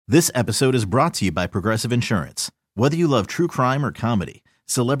This episode is brought to you by Progressive Insurance. Whether you love true crime or comedy,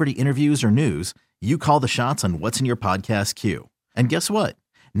 celebrity interviews or news, you call the shots on what's in your podcast queue. And guess what?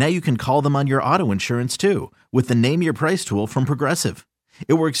 Now you can call them on your auto insurance too with the Name Your Price tool from Progressive.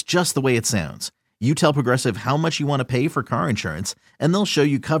 It works just the way it sounds. You tell Progressive how much you want to pay for car insurance, and they'll show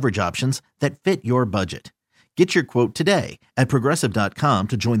you coverage options that fit your budget. Get your quote today at Progressive.com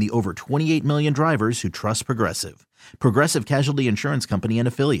to join the over 28 million drivers who trust Progressive. Progressive Casualty Insurance Company and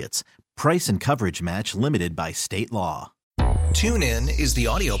Affiliates. Price and coverage match limited by state law. TuneIn is the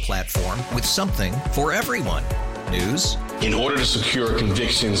audio platform with something for everyone. News. In order to secure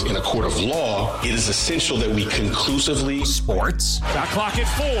convictions in a court of law, it is essential that we conclusively. Sports. Shot clock at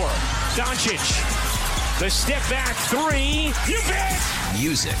 4. Doncic. The step back 3. You bet.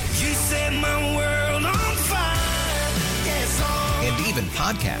 Music. You set my world on fire. Yes, and even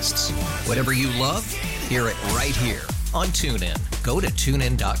podcasts. Whatever you love, hear it right here on TuneIn. Go to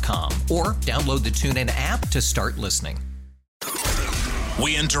TuneIn.com or download the TuneIn app to start listening.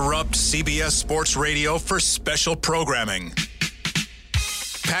 We interrupt CBS Sports Radio for special programming.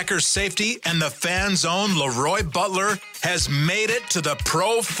 Packers safety and the Fan's own Leroy Butler has made it to the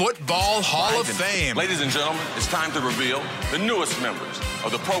Pro Football Hall of Fame. Ladies and gentlemen, it's time to reveal the newest members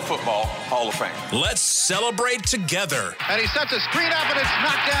of the Pro Football Hall of Fame. Let's celebrate together. And he sets a screen up, and it's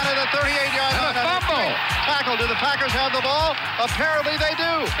knocked down at the 38-yard line. And a fumble. Tackle. Do the Packers have the ball? Apparently they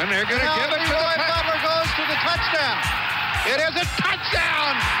do. And they're going to give it to Leroy Butler goes to the touchdown. It is a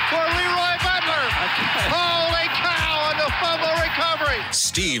touchdown for Leroy Butler. Holy cow, and the fumble recovery.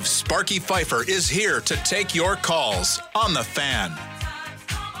 Steve Sparky Pfeiffer is here to take your calls on The Fan.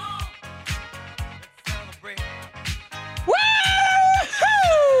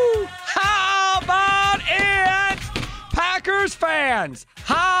 Woo-hoo! How about it, Packers fans?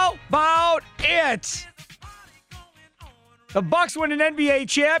 How about it? The Bucs win an NBA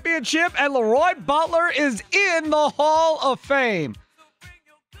championship, and Leroy Butler is in the Hall of Fame.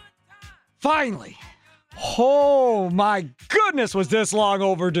 Finally. Oh, my goodness, was this long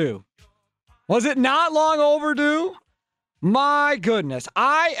overdue? Was it not long overdue? My goodness.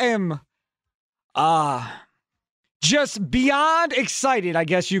 I am just beyond excited, I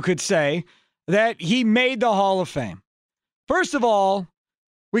guess you could say, that he made the Hall of Fame. First of all,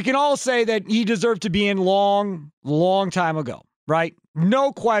 we can all say that he deserved to be in long time ago, right?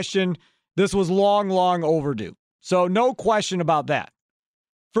 No question, this was long overdue. So no question about that.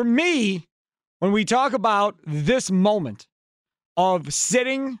 For me, when we talk about this moment of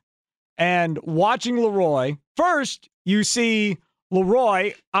sitting and watching Leroy, first you see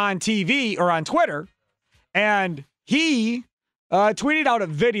Leroy on TV or on Twitter, and he tweeted out a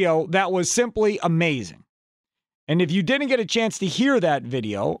video that was simply amazing. And if you didn't get a chance to hear that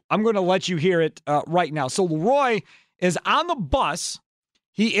video, I'm going to let you hear it right now. So Leroy is on the bus.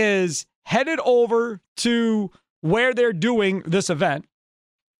 He is headed over to where they're doing this event,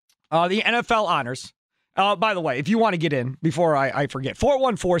 the NFL Honors. By the way, if you want to get in, before I forget,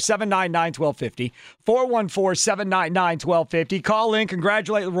 414-799-1250, 414-799-1250. Call in,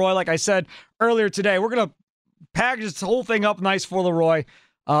 congratulate Leroy. Like I said earlier today, we're going to package this whole thing up nice for Leroy.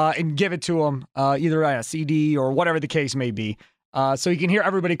 And give it to him, either on a CD or whatever the case may be. So you can hear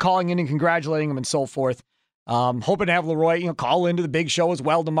everybody calling in and congratulating him and so forth. Hoping to have Leroy, call into the big show as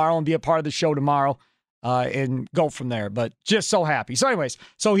well tomorrow and be a part of the show tomorrow and go from there. But just so happy. So anyways,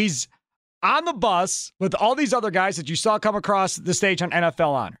 so he's on the bus with all these other guys that you saw come across the stage on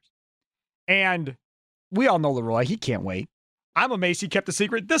NFL Honors. And we all know Leroy. He can't wait. I'm amazed he kept the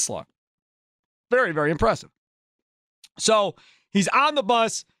secret this long. Very, very impressive. So he's on the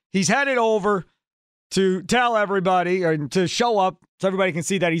bus. He's headed over to tell everybody or to show up so everybody can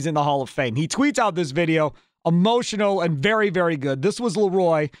see that he's in the Hall of Fame. He tweets out this video, emotional and very, very good. This was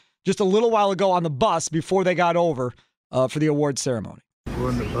Leroy just a little while ago on the bus before they got over for the award ceremony. We're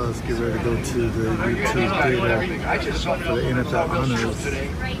on the bus, get ready to go to the YouTube theater for the NFL Honors.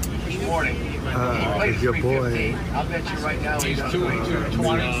 With your boy, I'll bet you right now he's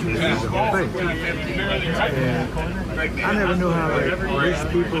 220. I never knew how rich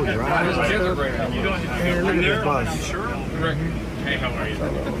people drive and stuff. And look at this bus. Hey, how are you?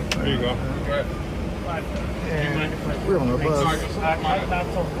 There you go. And we're on the bus. I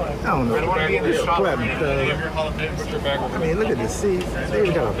don't know. It's platinum stuff. I mean, look at the seats. They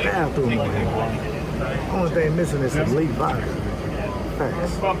even got a bathroom on here. Only thing missing is some Leaf vodka.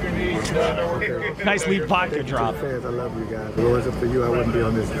 Thanks. Nice Leaf vodka drop. Fans, I love you guys. If it wasn't for you, I wouldn't be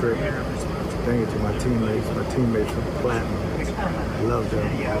on this trip. Thank you to my teammates from Platinum. I love them.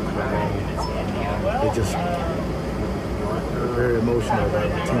 They just very emotional about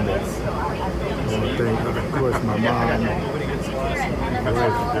my teammates. I want to thank, of course, my mom, my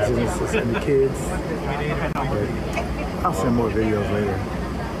wife, Genesis, and the kids. But I'll send more videos later.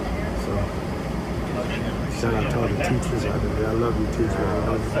 So, shout out to all the teachers out there. I love you, teachers. I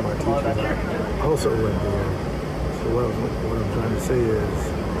love my teachers. I also went there. So what I'm trying to say is,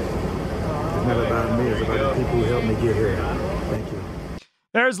 it's not about me, it's about the people who helped me get here. Thank you.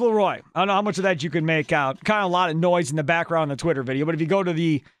 There's Leroy. I don't know how much of that you can make out. Kind of a lot of noise in the background in the Twitter video, but if you go to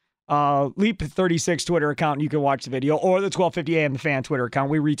the Leap36 Twitter account, you can watch the video, or the 1250 AM The Fan Twitter account.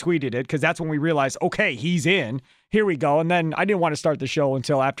 We retweeted it because that's when we realized, okay, he's in. Here we go. And then I didn't want to start the show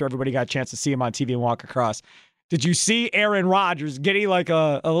until after everybody got a chance to see him on TV and walk across. Did you see Aaron Rodgers getting like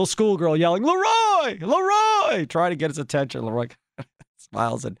a little schoolgirl yelling, Leroy, Leroy, trying to get his attention? Leroy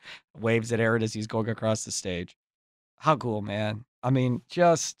smiles and waves at Aaron as he's going across the stage. How cool, man. I mean,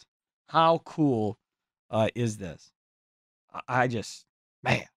 just how cool is this? I just,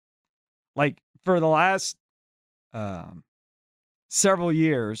 man, like for the last several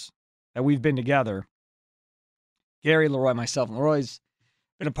years that we've been together, Gary, Leroy, myself, and Leroy's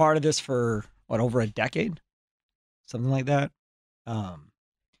been a part of this for, over a decade? Something like that.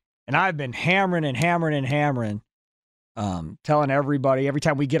 And I've been hammering, telling everybody every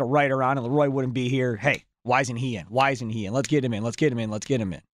time we get a writer on and Leroy wouldn't be here, hey, why isn't he in? Why isn't he in? Let's get him in. Let's get him in. Let's get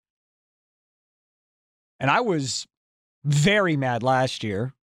him in. And I was very mad last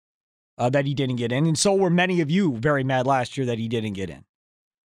year that he didn't get in. And so were many of you very mad last year that he didn't get in.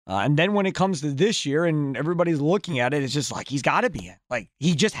 And then when it comes to this year and everybody's looking at it, it's just like, he's got to be in. Like,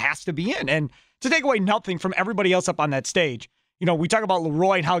 he just has to be in. And to take away nothing from everybody else up on that stage, you know, we talk about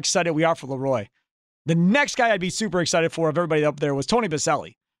Leroy and how excited we are for Leroy. The next guy I'd be super excited for of everybody up there was Tony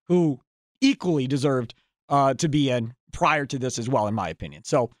Boselli, who equally deserved to be in prior to this as well, in my opinion.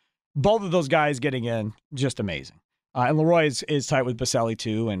 So both of those guys getting in, just amazing. And Leroy is tight with Boselli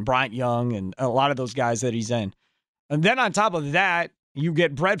too, and Bryant Young, and a lot of those guys that he's in. And then on top of that, you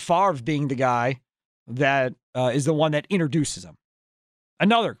get Brett Favre being the guy that is the one that introduces him.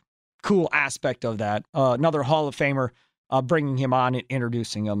 Another cool aspect of that. Another Hall of Famer bringing him on and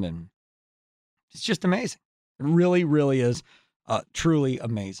introducing him. And it's just amazing. It really, really is truly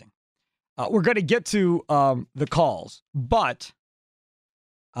amazing. We're going to get to the calls, but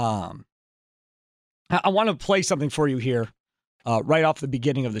I want to play something for you here right off the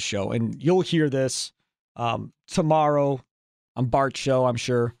beginning of the show. And you'll hear this tomorrow on Bart's show, I'm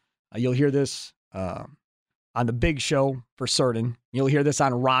sure. You'll hear this on the big show for certain. You'll hear this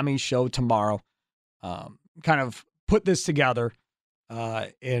on Rami's show tomorrow. Kind of put this together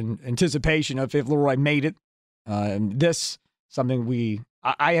in anticipation of if Leroy made it. And this, something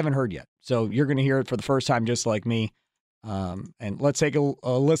I haven't heard yet. So you're going to hear it for the first time just like me. And let's take a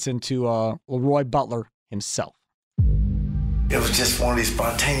listen to Leroy Butler himself. It was just one of these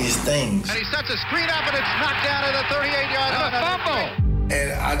spontaneous things. And he sets a screen up and it's knocked down at the 38-yard line. A fumble.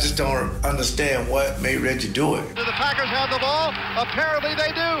 And I just don't understand what made Reggie do it. Do the Packers have the ball? Apparently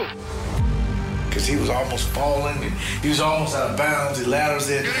they do. Because he was almost falling. He was almost out of bounds. He ladders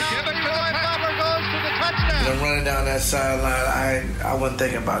it. Leroy Butler goes to the touchdown. And I'm running down that sideline. I wasn't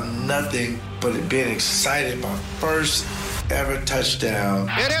thinking about nothing but being excited about first ever touchdown.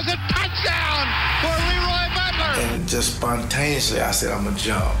 It is a touchdown for Leroy Butler. And just spontaneously, I said, I'm going to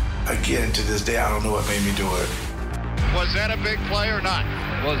jump. Again, to this day, I don't know what made me do it. Was that a big play or not?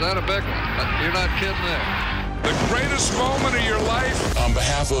 Was that a big one? You're not kidding there. The greatest moment of your life. On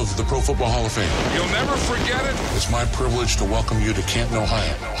behalf of the Pro Football Hall of Fame. You'll never forget it. It's my privilege to welcome you to Canton,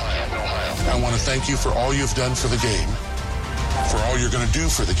 Ohio. I want to thank you for all you've done for the game, for all you're going to do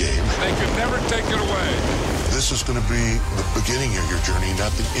for the game. They could never take it away. This is going to be the beginning of your journey,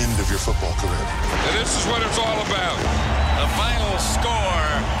 not the end of your football career. And this is what it's all about. The final score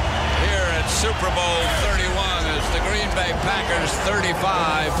here at Super Bowl 31 is the Green Bay Packers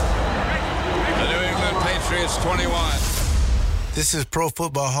 35, the New England Patriots 21. This is Pro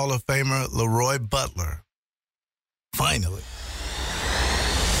Football Hall of Famer Leroy Butler. Finally.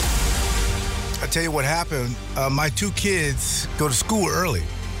 I tell you what happened. My two kids go to school early,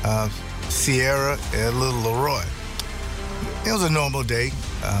 Sierra and little Leroy. It was a normal day,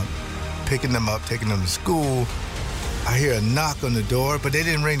 picking them up, taking them to school. I hear a knock on the door, but they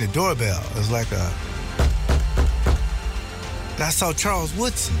didn't ring the doorbell. It was like and I saw Charles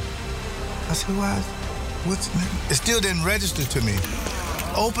Woodson. I said, why? Woodson? It still didn't register to me.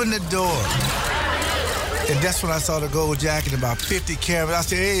 Open the door. And that's when I saw the gold jacket, about 50 cameras. I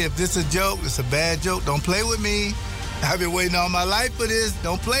said, hey, if this is a joke, it's a bad joke. Don't play with me. I've been waiting all my life for this.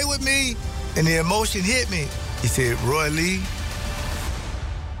 Don't play with me. And the emotion hit me. He said, Roy Lee,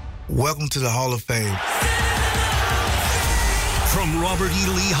 welcome to the Hall of Fame. From Robert E.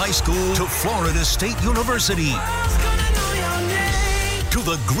 Lee High School to Florida State University.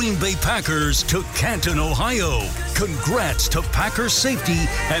 the Green Bay Packers to Canton, Ohio. Congrats to Packers safety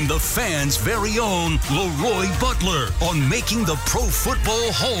and the fans' very own Leroy Butler on making the Pro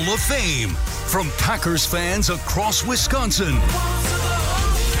Football Hall of Fame. From Packers fans across Wisconsin,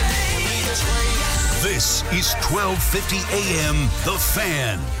 this is 1250 AM, The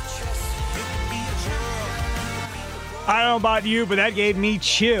Fan. I don't know about you, but that gave me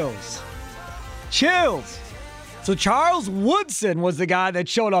chills. Chills. So Charles Woodson was the guy that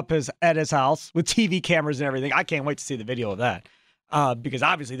showed up at his house with TV cameras and everything. I can't wait to see the video of that because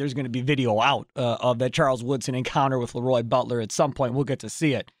obviously there's going to be video out of that Charles Woodson encounter with Leroy Butler at some point. We'll get to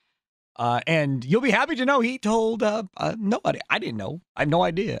see it. And you'll be happy to know he told nobody. I didn't know. I have no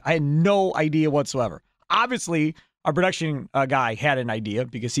idea. I had no idea whatsoever. Obviously, our production guy had an idea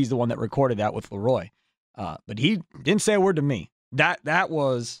because he's the one that recorded that with Leroy. But he didn't say a word to me. That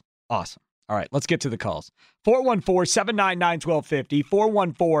was awesome. All right, let's get to the calls.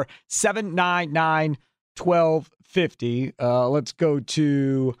 414-799-1250. 414-799-1250. Let's go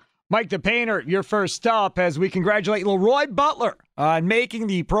to Mike the Painter, your first up, as we congratulate Leroy Butler on making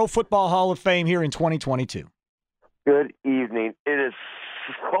the Pro Football Hall of Fame here in 2022. Good evening. It is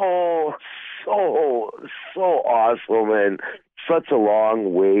so awesome and such a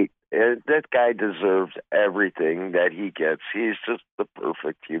long wait. And that guy deserves everything that he gets. He's just the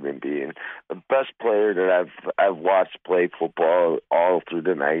perfect human being, the best player that I've watched play football all through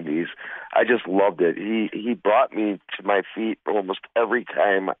the 90s. I just loved it. He brought me to my feet almost every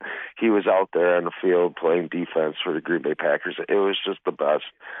time he was out there on the field playing defense for the Green Bay Packers. It was just the best.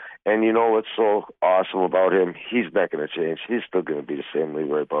 And you know what's so awesome about him? He's not going to change. He's still going to be the same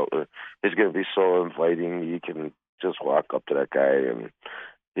Leroy Butler. He's going to be so inviting. You can just walk up to that guy and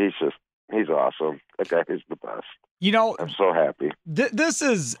he's awesome. That guy is the best. You know, I'm so happy. This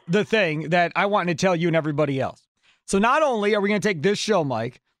is the thing that I wanted to tell you and everybody else. So not only are we going to take this show,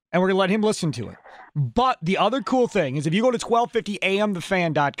 Mike, and we're going to let him listen to it, but the other cool thing is if you go to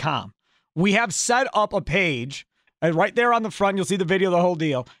 1250amthefan.com, we have set up a page. And right there on the front, you'll see the video, the whole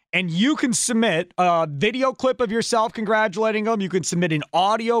deal. And you can submit a video clip of yourself congratulating them. You can submit an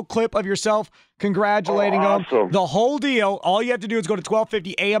audio clip of yourself congratulating them. The whole deal. All you have to do is go to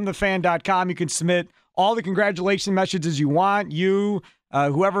 1250amthefan.com. You can submit all the congratulation messages you want,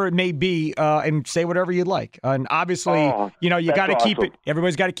 whoever it may be, and say whatever you'd like. And obviously, you got to keep it.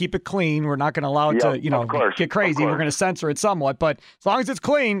 Everybody's got to keep it clean. We're not going to allow it to, get crazy. We're going to censor it somewhat, but as long as it's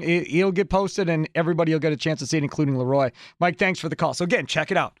clean, it'll get posted, and everybody will get a chance to see it, including Leroy. Mike, thanks for the call. So again,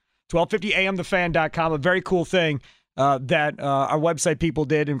 check it out. 1250amthefan.com. A very cool thing that our website people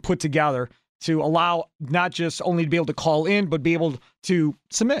did and put together to allow not just only to be able to call in, but be able to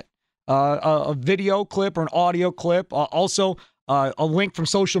submit a video clip or an audio clip. Also, a link from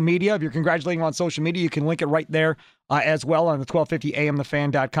social media. If you're congratulating on social media, you can link it right there as well on the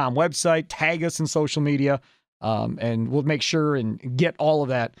 1250amthefan.com website. Tag us in social media, and we'll make sure and get all of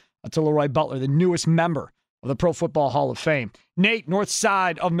that to Leroy Butler, the newest member of the Pro Football Hall of Fame. Nate, north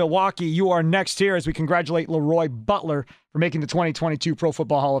side of Milwaukee, you are next here as we congratulate Leroy Butler for making the 2022 Pro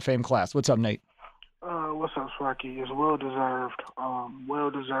Football Hall of Fame class. What's up, Nate? What's up, Sparky? It's well-deserved.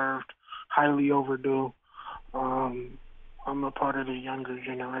 Well-deserved. Highly overdue. I'm a part of the younger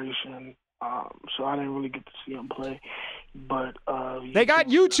generation, so I didn't really get to see him play. But they got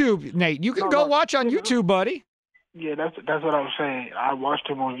YouTube, Nate. You can go watch on YouTube, buddy. Yeah, that's what I was saying. I watched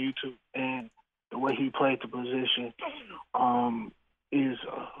him on YouTube, and the way he played the position is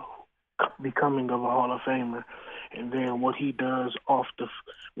becoming of a Hall of Famer. And then what he does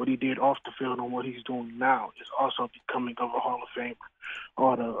what he did off the field and what he's doing now is also becoming of a Hall of Famer.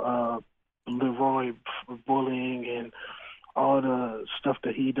 All the Leroy bullying and all the stuff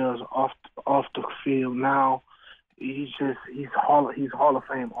that he does off the field now, he's Hall of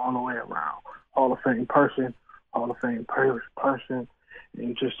Fame all the way around. Hall of Fame person, Hall of Fame person,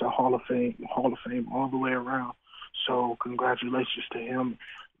 and just a Hall of Fame all the way around. So congratulations to him,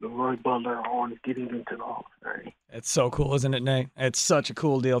 Leroy Butler, on getting into the Hall of Fame. It's so cool, isn't it, Nate? It's such a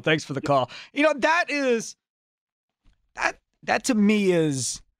cool deal. Thanks for the call. You know, that to me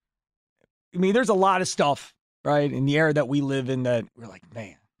is, there's a lot of stuff, right, in the era that we live in that we're like,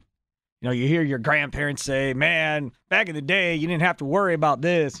 man, you hear your grandparents say, man, back in the day, you didn't have to worry about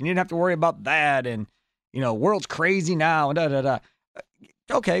this, and you didn't have to worry about that, and, world's crazy now, and da-da-da.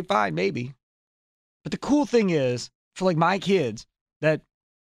 Okay, fine, maybe. But the cool thing is, for like my kids that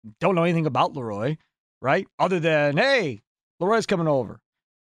don't know anything about Leroy, right, other than, hey, Leroy's coming over,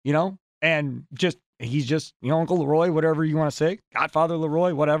 and he's just, Uncle Leroy, whatever you want to say, Godfather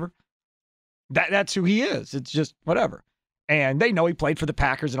Leroy, whatever. That's who he is. It's just whatever. And they know he played for the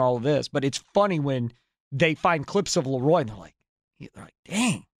Packers and all of this, but it's funny when they find clips of Leroy and they're like, They're like,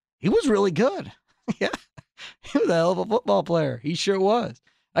 dang, he was really good. Yeah, he was a hell of a football player. He sure was.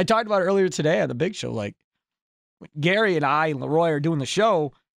 I talked about it earlier today on the Big Show. Like, when Gary and I and Leroy are doing the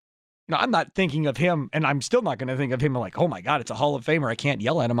show, you know, I'm not thinking of him, and I'm still not going to think of him like, oh my God, it's a Hall of Famer. I can't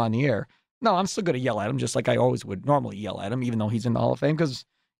yell at him on the air. No, I'm still going to yell at him just like I always would normally yell at him, even though he's in the Hall of Fame, because,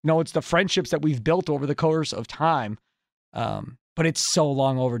 you know, it's the friendships that we've built over the course of time. But it's so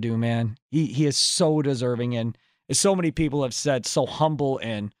long overdue, man. He is so deserving, and as so many people have said, so humble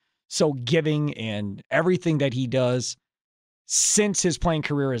and so giving, and everything that he does since his playing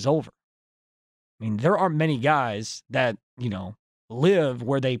career is over. I mean, there aren't many guys that, you know, live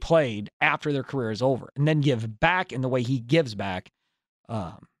where they played after their career is over and then give back in the way he gives back.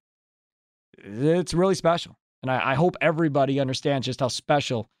 It's really special. And I hope everybody understands just how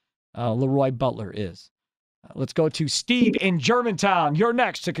special Leroy Butler is. Let's go to Steve in Germantown. You're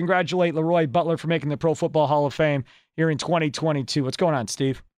next to congratulate Leroy Butler for making the Pro Football Hall of Fame here in 2022. What's going on,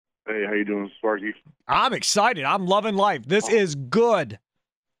 Steve? Hey, how you doing, Sparky? I'm excited. I'm loving life. This is good.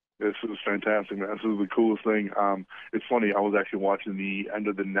 This is fantastic, man. This is the coolest thing. It's funny. I was actually watching the end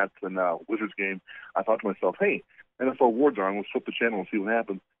of the Nets and Wizards game. I thought to myself, hey, NFL awards are on. Let's flip the channel and see what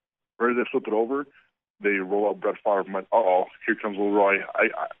happens. Right as they flip it over, they roll out Brett Favre. I'm like, uh-oh, here comes Leroy.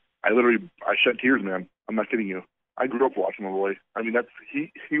 I literally shed tears, man. I'm not kidding you. I grew up watching Leroy. I mean,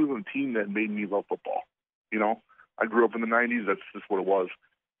 he was on a team that made me love football. You know, I grew up in the 90s. That's just what it was.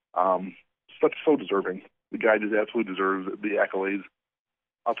 So deserving. The guy just absolutely deserves the accolades.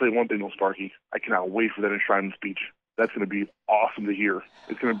 I'll tell you one thing, though, Sparky. I cannot wait for that enshrinement speech. That's going to be awesome to hear.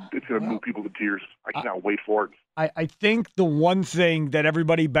 It's going to move people to tears. I cannot wait for it. I think the one thing that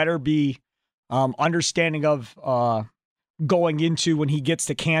everybody better be understanding of going into when he gets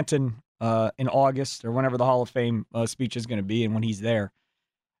to Canton in August or whenever the Hall of Fame speech is going to be and when he's there,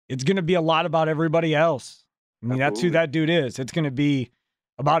 it's going to be a lot about everybody else. I mean, That's who that dude is. It's going to be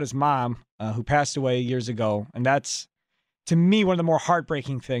about his mom who passed away years ago. And that's, to me, one of the more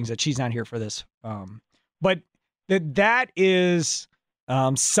heartbreaking things that she's not here for this. But that is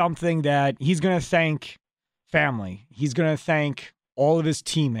something that he's going to thank family. He's going to thank all of his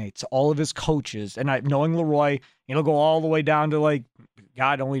teammates, all of his coaches. And knowing Leroy, he'll go all the way down to, like,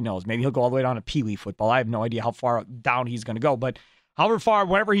 God only knows. Maybe he'll go all the way down to Pee Wee football. I have no idea how far down he's going to go. But however far,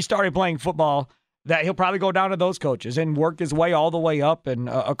 whenever he started playing football, that he'll probably go down to those coaches and work his way all the way up and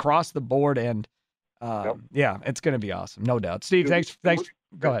across the board. And yeah, it's going to be awesome, no doubt. Steve, thanks.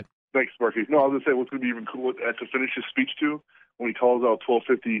 Go ahead. Thanks, Sparky. No, I was going to say what's going to be even cool to finish his speech too when he calls out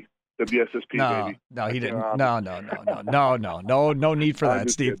 1250 WSSP, baby. No, he didn't. No need for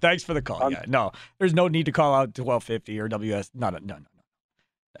that, Steve. Kidding. Thanks for the call. Yeah, no, there's no need to call out 1250 or WS. No.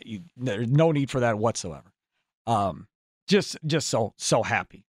 There's no need for that whatsoever. Just so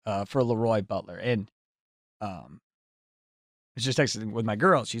happy for Leroy Butler. And I was just texting with my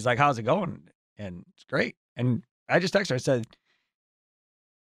girl. She's like, how's it going? And it's great. And I just texted her. I said,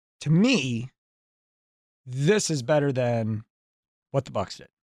 to me, this is better than what the Bucs did.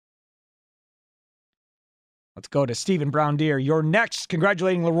 Let's go to Stephen Brown Deere. You're next.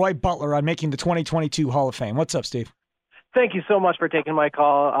 Congratulating Leroy Butler on making the 2022 Hall of Fame. What's up, Steve? Thank you so much for taking my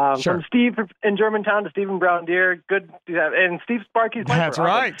call. Sure. From Steve in Germantown to Stephen Brown Deere. Good to have, and Steve Sparky's. That's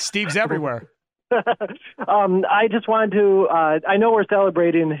right. Steve's everywhere. I just wanted to, I know we're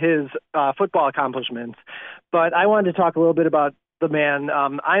celebrating his football accomplishments, but I wanted to talk a little bit about the man.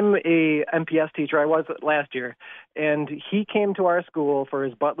 I'm a MPS teacher. I was last year, and he came to our school for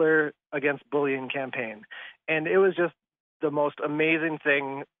his Butler Against Bullying campaign. And it was just the most amazing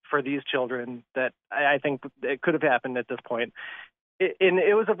thing for these children that I think it could have happened at this point. And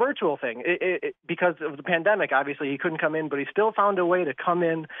it was a virtual thing because of the pandemic. Obviously, he couldn't come in, but he still found a way to come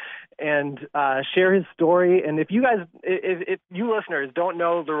in and share his story. And if you listeners don't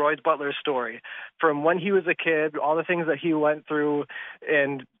know Leroy Butler's story, from when he was a kid, all the things that he went through,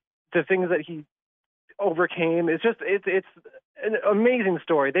 and the things that he overcame, it's an amazing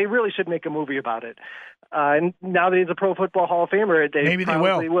story. They really should make a movie about it. And now that he's a Pro Football Hall of Famer, maybe they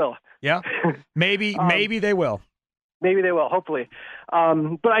will. Yeah, maybe they will. Maybe they will, hopefully.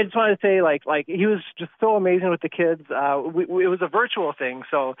 But I just wanted to say, like he was just so amazing with the kids. It was a virtual thing,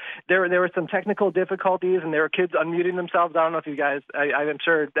 so there were some technical difficulties, and there were kids unmuting themselves. I don't know if you guys, I'm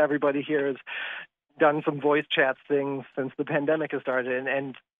sure everybody here has done some voice chat things since the pandemic has started,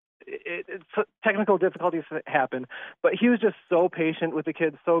 and technical difficulties happen. But he was just so patient with the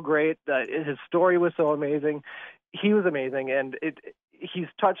kids, so great. His story was so amazing. He was amazing, and he's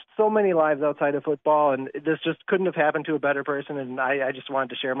touched so many lives outside of football, and this just couldn't have happened to a better person, and I just wanted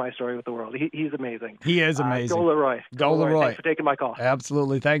to share my story with the world. He's amazing. He is amazing. Go Leroy. Go Leroy. Thanks for taking my call.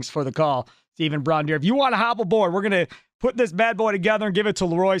 Absolutely. Thanks for the call. Stephen Brundier. If you want to hop aboard, we're going to put this bad boy together and give it to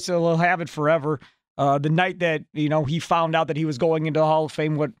Leroy so he'll have it forever. The night that, he found out that he was going into the Hall of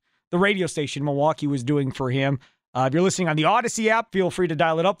Fame, what the radio station Milwaukee was doing for him. If you're listening on the Odyssey app, feel free to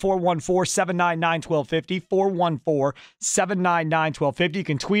dial it up, 414-799-1250, 414-799-1250. You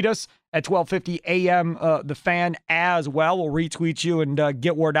can tweet us at 1250 AM, The Fan as well. We'll retweet you and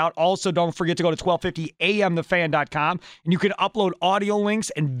get word out. Also, don't forget to go to 1250amthefan.com, and you can upload audio links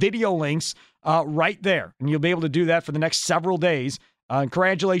and video links right there, and you'll be able to do that for the next several days.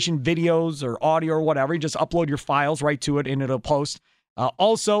 Congratulations videos or audio or whatever. You just upload your files right to it, and it'll post.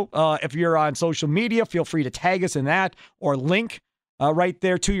 Also, if you're on social media, feel free to tag us in that or link right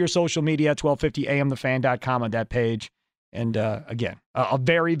there to your social media at 1250amthefan.com on that page. And again, a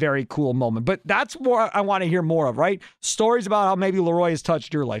very, very cool moment. But that's what I want to hear more of, right? Stories about how maybe Leroy has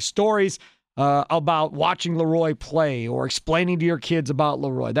touched your life. Stories about watching Leroy play or explaining to your kids about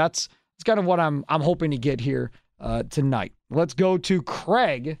Leroy. That's kind of what I'm hoping to get here tonight. Let's go to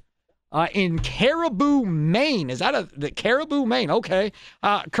Craig. In Caribou, Maine. Is that the Caribou, Maine? Okay.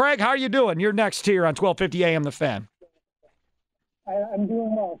 Craig, how are you doing? You're next here on 1250 AM The Fan. I'm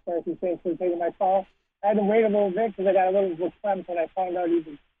doing well, Sparky. Thanks for taking my call. I had to wait a little bit because I got a little verklempt when I found out he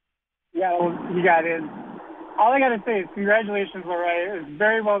got in. All I got to say is congratulations, Leroy. It was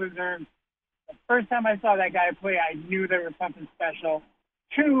very well deserved. The first time I saw that guy play, I knew there was something special.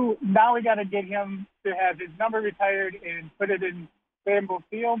 2, now we got to get him to have his number retired and put it in Lambeau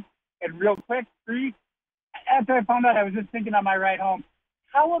Field. And real quick, 3, after I found out, I was just thinking on my ride home,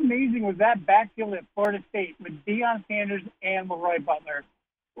 how amazing was that backfield at Florida State with Deion Sanders and Leroy Butler?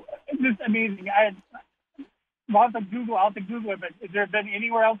 It's just amazing. I'll have to Google it, but has there been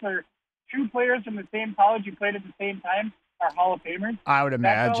anywhere else where 2 players from the same college who played at the same time are Hall of Famers? I would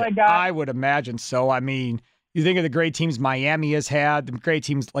imagine. I would imagine so. I mean, you think of the great teams Miami has had, the great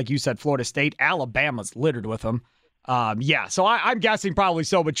teams, like you said, Florida State, Alabama's littered with them. So I'm guessing probably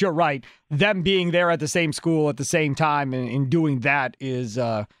so, but you're right. Them being there at the same school at the same time and doing that is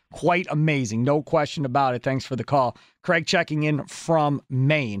quite amazing. No question about it. Thanks for the call. Craig checking in from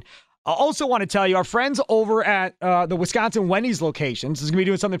Maine. I also want to tell you, our friends over at the Wisconsin Wendy's locations is going to be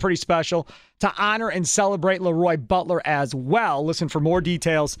doing something pretty special to honor and celebrate Leroy Butler as well. Listen for more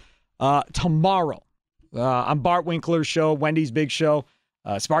details tomorrow on Bart Winkler's show, Wendy's Big Show.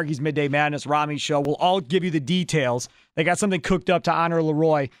 Sparky's Midday Madness, Rami's show. We'll all give you the details. They got something cooked up to honor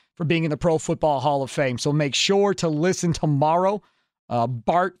Leroy for being in the Pro Football Hall of Fame. So make sure to listen tomorrow.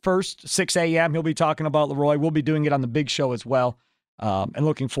 Bart first, 6 a.m. He'll be talking about Leroy. We'll be doing it on the big show as well. And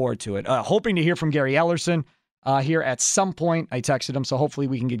looking forward to it. Hoping to hear from Gary Ellerson here at some point. I texted him, so hopefully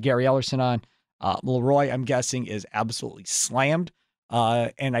we can get Gary Ellerson on. Leroy, I'm guessing, is absolutely slammed.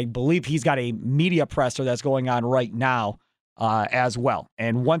 And I believe he's got a media presser that's going on right now. As well.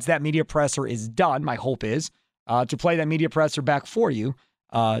 And once that media presser is done, my hope is to play that media presser back for you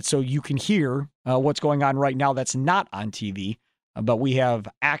so you can hear what's going on right now that's not on TV, but we have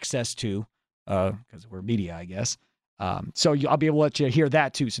access to because we're media, I guess. So I'll be able to let you hear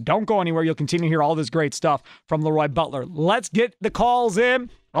that too. So don't go anywhere. You'll continue to hear all this great stuff from Leroy Butler. Let's get the calls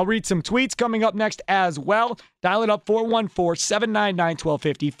in. I'll read some tweets coming up next as well. Dial it up,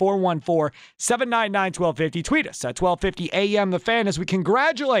 414-799-1250, 414-799-1250. Tweet us at 1250 AM The Fan as we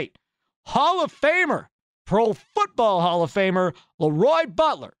congratulate Hall of Famer, Pro Football Hall of Famer, Leroy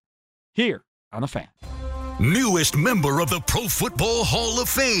Butler, here on The Fan. Newest member of the Pro Football Hall of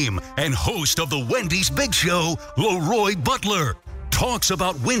Fame and host of the Wendy's Big Show, Leroy Butler, talks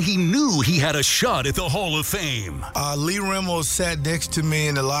about when he knew he had a shot at the Hall of Fame. Lee Remmel sat next to me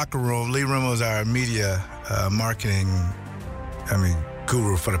in the locker room. Lee Remmel is our media marketing,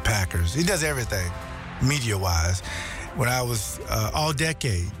 guru for the Packers. He does everything, media-wise. When I was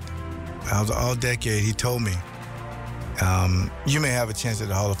all-decade, he told me, you may have a chance at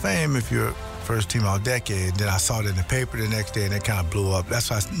the Hall of Fame if you're first team all-decade. Then I saw it in the paper the next day, and it kind of blew up. That's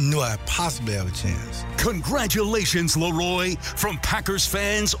why I knew I'd possibly have a chance. Congratulations, Leroy, from Packers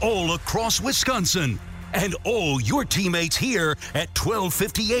fans all across Wisconsin and all your teammates here at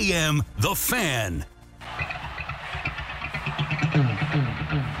 1250 AM, The Fan.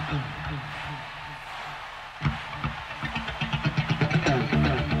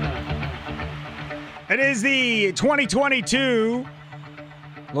 It is the 2022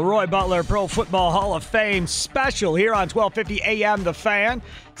 Leroy Butler Pro Football Hall of Fame special here on 1250 AM The Fan.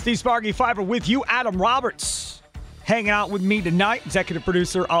 Steve Sparky Fifer with you. Adam Roberts hanging out with me tonight. Executive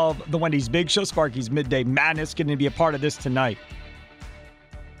producer of the Wendy's Big Show, Sparky's Midday Madness, getting to be a part of this tonight.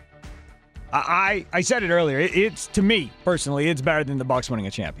 I said it earlier. It's, to me, personally, it's better than the Bucs winning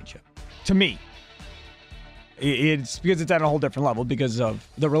a championship. To me. It's because it's at a whole different level because of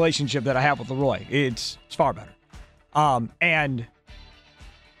the relationship that I have with Leroy. It's far better. And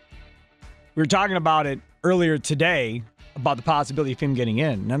we were talking about it earlier today about the possibility of him getting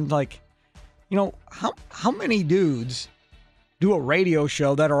in. And I'm like, how many dudes do a radio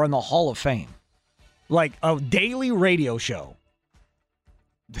show that are in the Hall of Fame? Like a daily radio show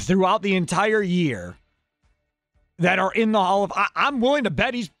throughout the entire year that are in the Hall of... I'm willing to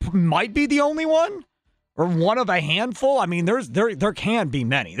bet he might be the only one or one of a handful. I mean, there can be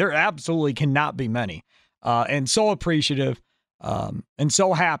many. There absolutely cannot be many. And so appreciative and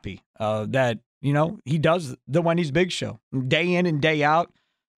so happy that, he does the Wendy's Big Show day in and day out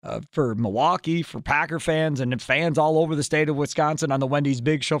for Milwaukee, for Packer fans, and fans all over the state of Wisconsin on the Wendy's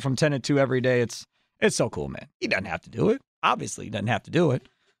Big Show from 10 to 2 every day. It's so cool, man. He doesn't have to do it. Obviously, he doesn't have to do it.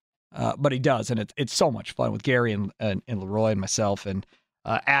 But he does, and it's so much fun with Gary and Leroy and myself and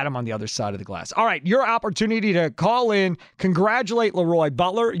Adam on the other side of the glass. All right, your opportunity to call in, congratulate Leroy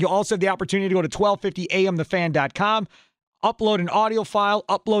Butler. You also have the opportunity to go to 1250amthefan.com, upload an audio file,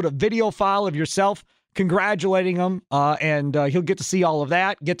 upload a video file of yourself congratulating him, and he'll get to see all of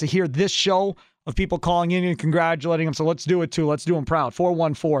that, get to hear this show of people calling in and congratulating him. So let's do it, too. Let's do him proud.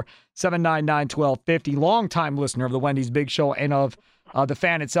 414-799-1250, longtime listener of the Wendy's Big Show and of the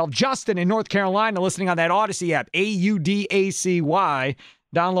Fan itself. Justin in North Carolina listening on that Odyssey app, AUDACY.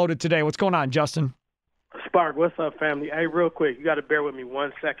 Download it today. What's going on, Justin? Spark, what's up, family? Hey, real quick, you got to bear with me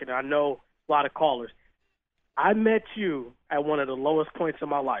 1 second. I know a lot of callers. I met you at one of the lowest points of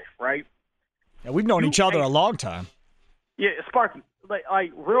my life, right? Yeah, we've known each other a long time. Yeah, Sparky,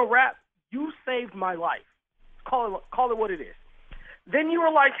 like real rap, you saved my life. Call it what it is. Then you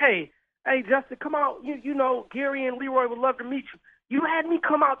were like, hey, Justin, come out. You know, Gary and Leroy would love to meet you. You had me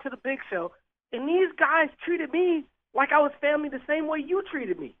come out to the Big Show, and these guys treated me like I was family the same way you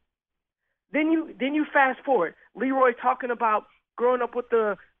treated me. Then you fast forward, Leroy talking about growing up with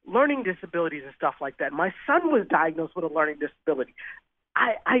the learning disabilities and stuff like that. My son was diagnosed with a learning disability.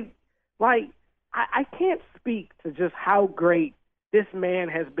 I can't speak to just how great this man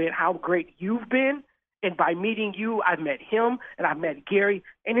has been, how great you've been. And by meeting you, I've met him and I've met Gary.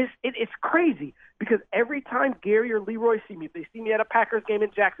 And it's crazy because every time Gary or Leroy see me, if they see me at a Packers game in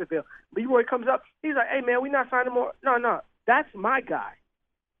Jacksonville, Leroy comes up, he's like, hey, man, we not signing more. No, that's my guy.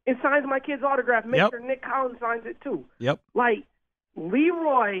 And signs my kid's autograph. Make sure Nick Collins signs it too. Yep. Like,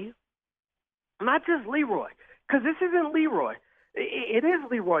 Leroy, not just Leroy, because this isn't Leroy. It is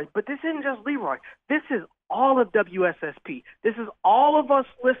Leroy, but this isn't just Leroy. This is all of WSSP. This is all of us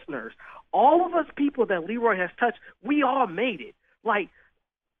listeners, all of us people that Leroy has touched. We all made it. Like,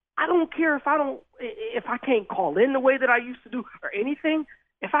 I don't care if I can't call in the way that I used to do or anything.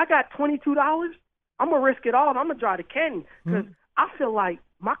 If I got $22, I'm going to risk it all, and I'm going to drive to Canton because I feel like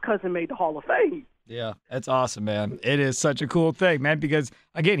my cousin made the Hall of Fame. Yeah, that's awesome, man. It is such a cool thing, man, because,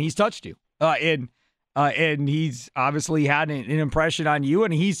 again, he's touched you. And he's obviously had an impression on you.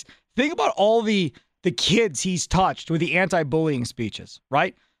 And think about all the kids he's touched with the anti-bullying speeches,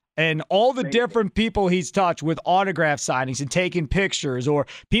 right? And all the different people he's touched with autograph signings and taking pictures or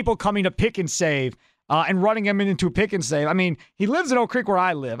people coming to Pick and Save and running him into a Pick and Save. I mean, he lives in Oak Creek where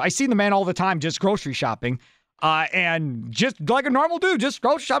I live. I see the man all the time just grocery shopping. And just like a normal dude, just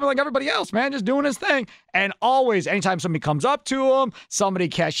grocery shopping like everybody else, man, just doing his thing. And always, anytime somebody comes up to him, somebody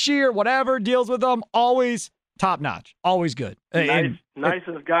cashier, whatever, deals with them, always top notch, always good.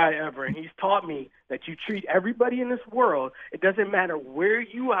 Nicest guy ever. And he's taught me that you treat everybody in this world, it doesn't matter where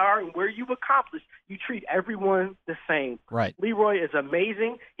you are and where you've accomplished, you treat everyone the same. Right. Leroy is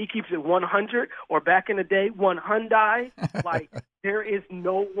amazing. He keeps it 100, or back in the day, 100. Like, there is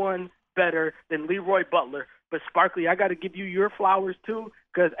no one better than Leroy Butler. But, Sparkly, I got to give you your flowers, too,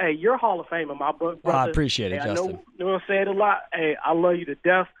 because, hey, you're Hall of Fame in my book, brother. I appreciate it, Justin. I know I'm saying a lot. Hey, I love you to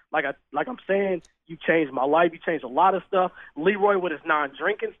death. Like I'm saying, you changed my life. You changed a lot of stuff. Leroy with his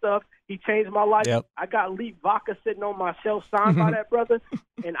non-drinking stuff, he changed my life. Yep. I got Leaf Vodka sitting on my shelf signed by that brother,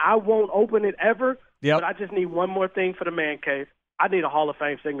 and I won't open it ever. Yep. But I just need one more thing for the man cave. I need a Hall of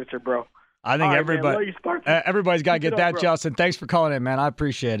Fame signature, bro. I think everybody's got to get that, bro. Justin. Thanks for calling in, man. I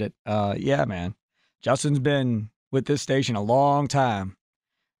appreciate it. Yeah, man. Justin's been with this station a long time.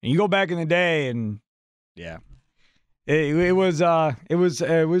 And you go back in the day and yeah. It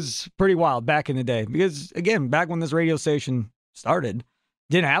was pretty wild back in the day because again, back when this radio station started,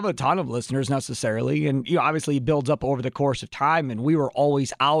 didn't have a ton of listeners necessarily, and obviously it builds up over the course of time, and we were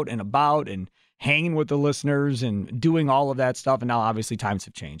always out and about and hanging with the listeners and doing all of that stuff, and now obviously times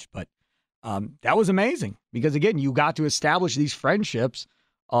have changed, but that was amazing because again, you got to establish these friendships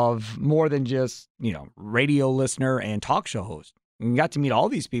of more than just, radio listener and talk show host. You got to meet all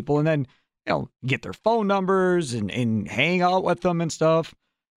these people, and then get their phone numbers and hang out with them and stuff.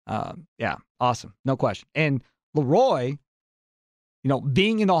 Yeah, awesome. No question. And Leroy,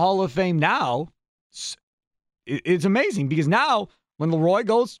 being in the Hall of Fame now, it's amazing because now when Leroy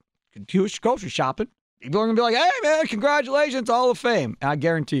goes grocery shopping, people are going to be like, hey, man, congratulations, Hall of Fame. And I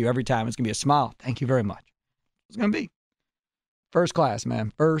guarantee you every time it's going to be a smile. Thank you very much. It's going to be first class,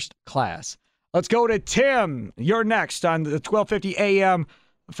 man. First class. Let's go to Tim. You're next on the 1250 AM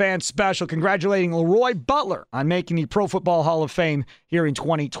Fan Special, congratulating Leroy Butler on making the Pro Football Hall of Fame here in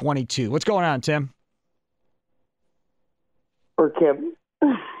 2022. What's going on, Tim? Or Kim.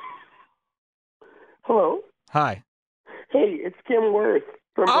 Hello. Hi. Hey, it's Kim Worth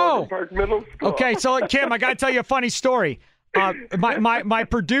from Baldwin Park Middle School. Okay, so Kim, I got to tell you a funny story. My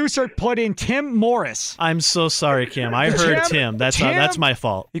producer put in Tim Morris. I'm so sorry, Kim. I heard Tim. That's my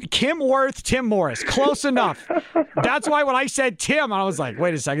fault. Kim Worth, Tim Morris. Close enough. That's why when I said Tim, I was like,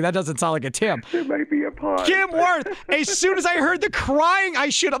 wait a second, that doesn't sound like a Tim. It might be a pun. Kim Worth. As soon as I heard the crying, I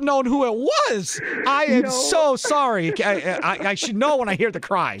should have known who it was. I am so sorry. I should know when I hear the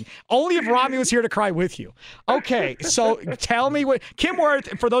crying. Only if Rami was here to cry with you. Okay, so tell me what Kim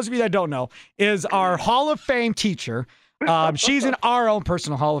Worth, for those of you that don't know, is our Hall of Fame teacher. She's in our own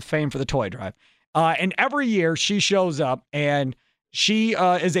personal Hall of Fame for the Toy Drive. And every year she shows up and she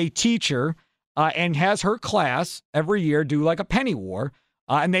is a teacher and has her class every year do like a penny war.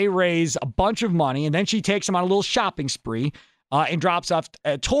 And they raise a bunch of money. And then she takes them on a little shopping spree and drops off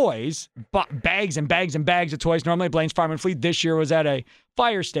toys, bags and bags and bags of toys. Normally Blaine's Farm and Fleet. This year was at a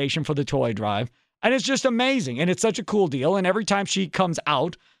fire station for the Toy Drive. And it's just amazing. And it's such a cool deal. And every time she comes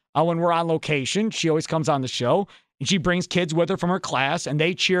out when we're on location, she always comes on the show. And she brings kids with her from her class, and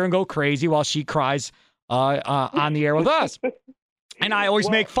they cheer and go crazy while she cries on the air with us. And I always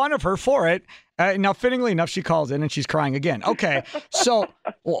make fun of her for it. Now, fittingly enough, she calls in and she's crying again. Okay, so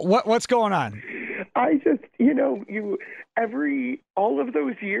what's going on? I just, all of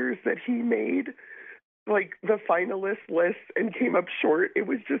those years that he made, like the finalist list and came up short, it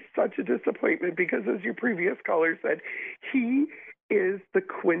was just such a disappointment because, as your previous caller said, he is the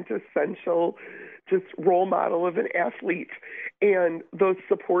quintessential just role model of an athlete, and the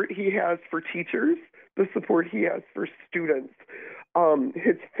support he has for teachers, the support he has for students,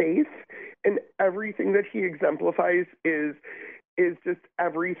 his faith, and everything that he exemplifies is just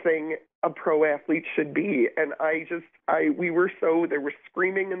everything a pro athlete should be. And there was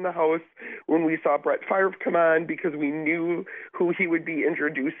screaming in the house when we saw Brett Favre come on because we knew who he would be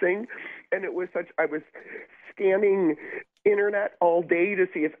introducing. And it was I was scanning internet all day to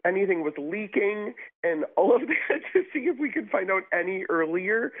see if anything was leaking and all of that to see if we could find out any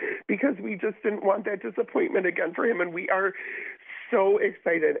earlier because we just didn't want that disappointment again for him. And we are so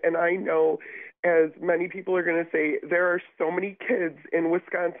excited. And I know, as many people are going to say, there are so many kids in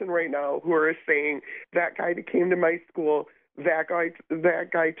Wisconsin right now who are saying, that guy that came to my school, that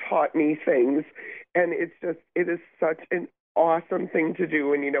guy taught me things. And it is such an awesome thing to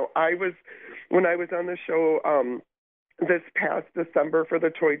do. And, when I was on the show this past December for the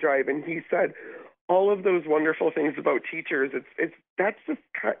Toy Drive, and he said all of those wonderful things about teachers, that's just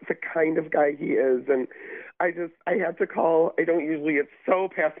the kind of guy he is. And I had to call. I don't usually, it's so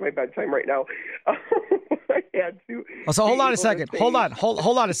past my bedtime right now. I had to. So hold on a second. Hold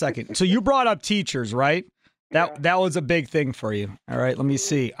on a second. So you brought up teachers, right? That was a big thing for you. All right, let me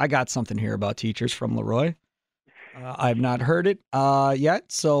see. I got something here about teachers from Leroy. I've not heard it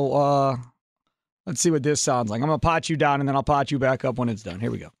yet, so let's see what this sounds like. I'm going to pot you down, and then I'll pot you back up when it's done. Here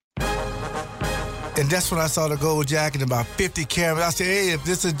we go. And that's when I saw the gold jacket, about 50 cameras. I said, hey, if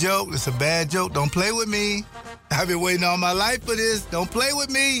this is a joke, it's a bad joke. Don't play with me. I've been waiting all my life for this. Don't play with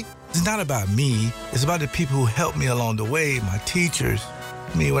me. It's not about me. It's about the people who helped me along the way, my teachers.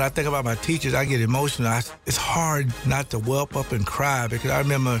 I mean, when I think about my teachers, I get emotional. It's hard not to whelp up and cry because I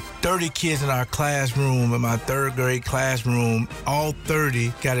remember 30 kids in our classroom, in my third grade classroom, all 30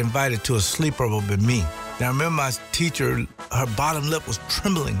 got invited to a sleepover with me. And I remember my teacher, her bottom lip was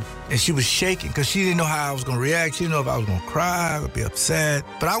trembling and she was shaking because she didn't know how I was going to react. She didn't know if I was going to cry or be upset.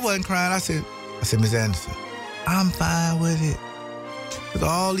 But I wasn't crying. I said, Miss Anderson, I'm fine with it. Because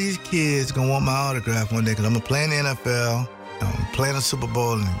all these kids going to want my autograph one day because I'm going to play in the NFL. I'm playing a Super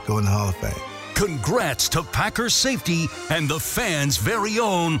Bowl and go in the Hall of Fame. Congrats to Packers safety and the fans' very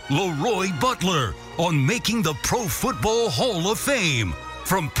own Leroy Butler on making the Pro Football Hall of Fame.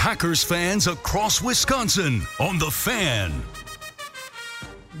 From Packers fans across Wisconsin on The Fan.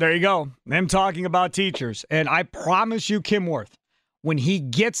 There you go. Them talking about teachers. And I promise you, Kim Worth, when he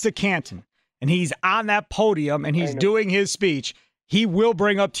gets to Canton and he's on that podium and he's doing his speech, he will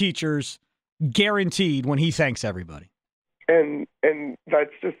bring up teachers guaranteed when he thanks everybody. And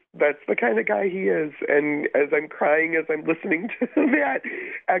that's the kind of guy he is. And as I'm crying, as I'm listening to that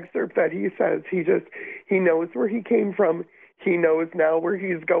excerpt that he says, he knows where he came from. He knows now where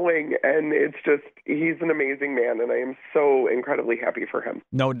he's going, and he's an amazing man, and I am so incredibly happy for him.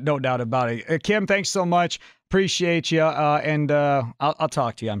 No doubt about it. Kim, thanks so much. Appreciate you, and I'll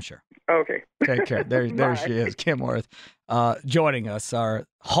talk to you, I'm sure. Okay. Take care. There she is, Kim Wirth, joining us, our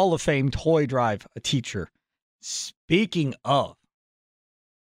Hall of Fame toy drive teacher. Speaking of,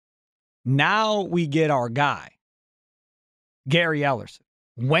 now we get our guy, Gary Ellerson,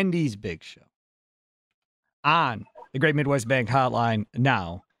 Wendy's Big Show, on the Great Midwest Bank Hotline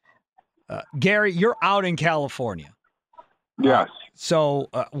now. Gary, you're out in California. Yes. So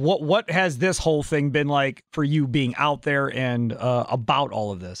what has this whole thing been like for you being out there and about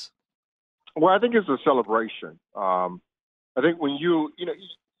all of this? Well, I think it's a celebration. I think when you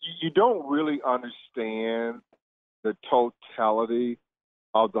don't really understand the totality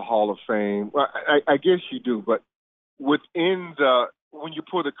of the Hall of Fame. Well, I guess you do, but when you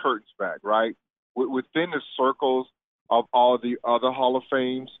pull the curtains back, right? Within the circles of all the other Hall of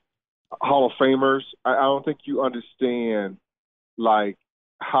Famers, I don't think you understand like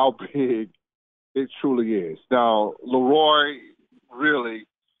how big it truly is. Now, Leroy really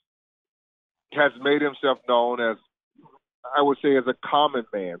has made himself known as, I would say, as a common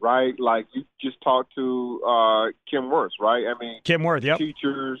man, right? Like you just talked to Kim Wirth, right? I mean, Kim Wirth, yep.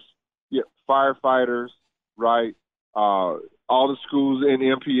 Teachers, firefighters, right? All the schools in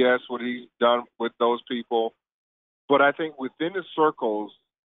MPS, what he's done with those people. But I think within the circles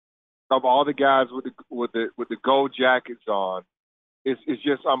of all the guys with the gold jackets on, it's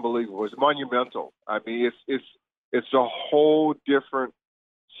just unbelievable. It's monumental. I mean, it's a whole different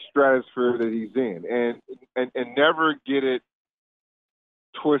stratosphere that he's in, and never get it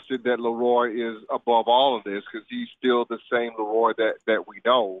twisted that Leroy is above all of this, because he's still the same Leroy that we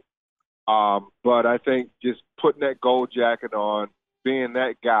know. But I think just putting that gold jacket on, being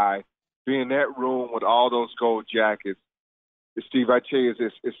that guy, being in that room with all those gold jackets, Steve, I tell you,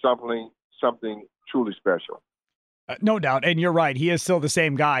 it's something truly special. No doubt. And you're right. He is still the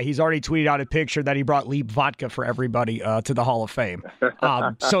same guy. He's already tweeted out a picture that he brought Leap vodka for everybody to the Hall of Fame.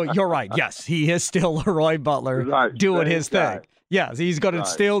 So you're right. Yes, he is still Leroy Butler doing his thing. Yes, he's going to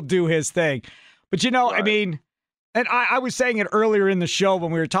still do his thing. But, I mean, and I was saying it earlier in the show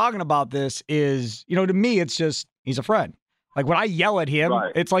when we were talking about this is, to me, it's just he's a friend. Like when I yell at him,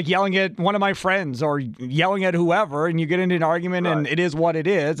 it's like yelling at one of my friends or yelling at whoever, and you get into an argument and it is what it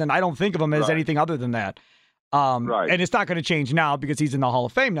is. And I don't think of him as anything other than that. And it's not going to change now because he's in the Hall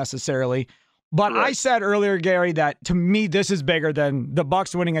of Fame necessarily. But I said earlier, Gary, that to me, this is bigger than the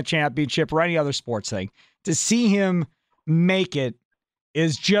Bucs winning a championship or any other sports thing. To see him make it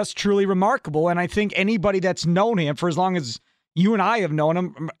is just truly remarkable. And I think anybody that's known him for as long as you and I have known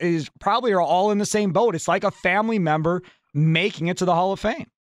him is probably are all in the same boat. It's like a family member making it to the Hall of Fame.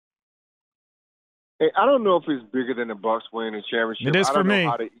 Hey, I don't know if it's bigger than the Bucs winning the championship. It is for me.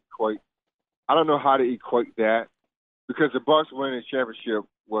 I don't know how to equate that, because the Bucs winning the championship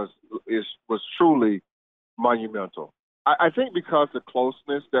was truly monumental. I think because the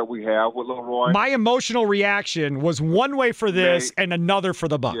closeness that we have with Leroy. My emotional reaction was one way for this and another for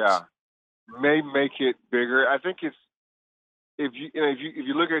the Bucs. Yeah, may make it bigger. I think it's if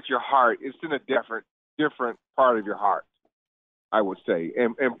you look at your heart, it's in a different part of your heart, I would say,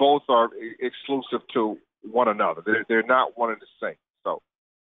 and both are exclusive to one another. They're not one and the same. So.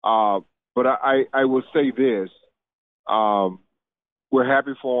 But I will say this, we're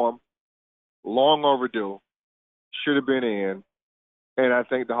happy for him, long overdue, should have been in, and I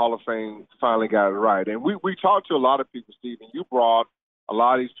think the Hall of Fame finally got it right. And we talked to a lot of people, Stephen. You brought a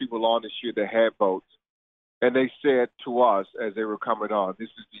lot of these people on this year that had votes, and they said to us as they were coming on, this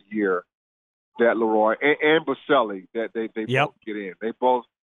is the year that Leroy and Boselli, that they both get in. They both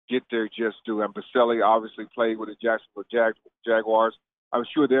get their just due. And Boselli obviously played with the Jacksonville Jaguars. I'm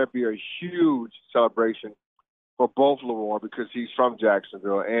sure there'd be a huge celebration for both Leroy, because he's from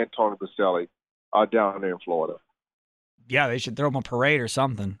Jacksonville, and Tony Boselli down there in Florida. Yeah, they should throw him a parade or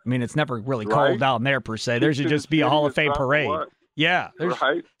something. I mean, it's never really cold down there per se. There should just be a Hall of Fame parade. Yeah, there's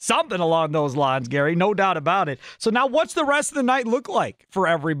something along those lines, Gary. No doubt about it. So now what's the rest of the night look like for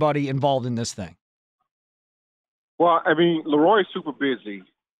everybody involved in this thing? Well, I mean, Leroy's super busy.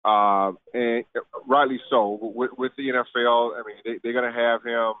 And rightly so with the NFL. I mean, they're going to have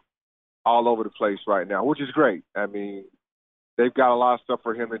him all over the place right now, which is great. I mean, they've got a lot of stuff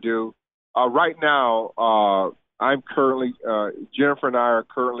for him to do. Right now, I'm currently Jennifer and I are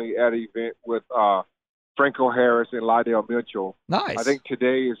currently at an event with Franco Harris and Lydell Mitchell. Nice. I think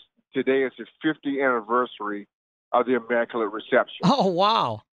today is the 50th anniversary of the Immaculate Reception. Oh,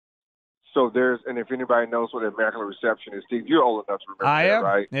 wow. So and if anybody knows what the Immaculate Reception is, Steve, you're old enough to remember I am.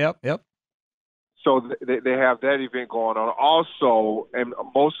 right? Yep. So they have that event going on. Also, and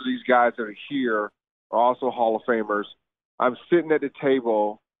most of these guys that are here are also Hall of Famers. I'm sitting at the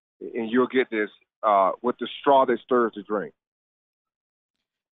table, and you'll get this, with the straw that stirs the drink.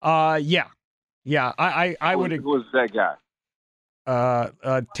 Yeah. I would. Who was that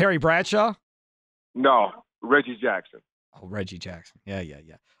guy? Terry Bradshaw? No, Reggie Jackson. Oh, Reggie Jackson. Yeah.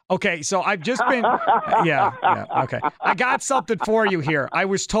 Okay, so I've just been. Yeah. Okay, I got something for you here. I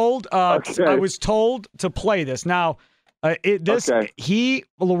was told. I was told to play this. Now,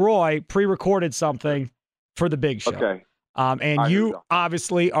 Leroy pre-recorded something for the Big Show. Okay. And you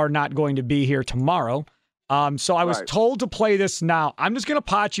obviously are not going to be here tomorrow. So I was told to play this now. I'm just going to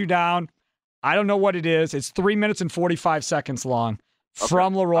pot you down. I don't know what it is. It's 3 minutes and 45 seconds long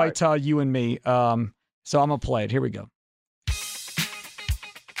from Leroy to you and me. So I'm going to play it. Here we go.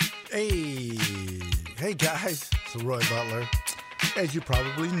 Hey guys, it's Leroy Butler. As you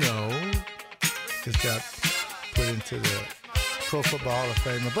probably know, just got put into the Pro Football Hall of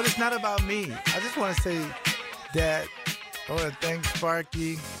Fame. But it's not about me. I just want to say that I want to thank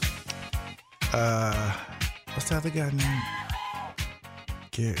Sparky. What's the other guy's name?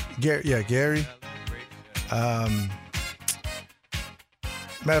 Gary.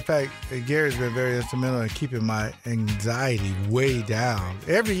 Matter of fact, Gary's been very instrumental in keeping my anxiety way down.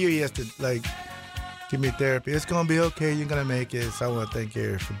 Every year he has to give me therapy. It's gonna be okay. You're gonna make it. So I want to thank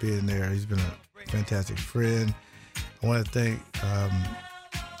Gary for being there. He's been a fantastic friend. I want to thank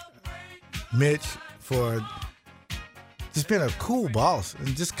Mitch for just being a cool boss and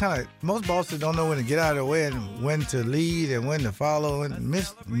just kind of most bosses don't know when to get out of the way and when to lead and when to follow. And Mitch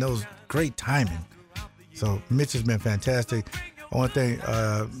knows great timing. So Mitch has been fantastic. I want to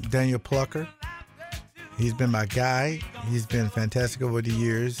thank Daniel Plucker. He's been my guy. He's been fantastic over the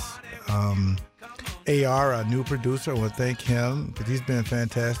years. AR, our new producer, I want to thank him because he's been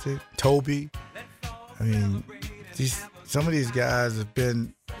fantastic. Toby. I mean, some of these guys have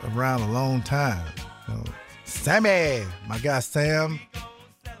been around a long time. Sammy, my guy Sam,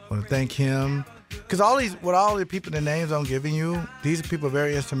 I want to thank him. Because all the people, the names I'm giving you, these people are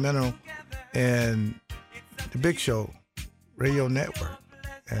very instrumental in the Big Show Radio Network.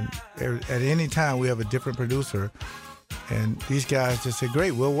 And at any time, we have a different producer. And these guys just say,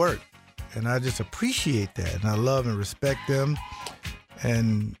 great, we'll work. And I just appreciate that. And I love and respect them.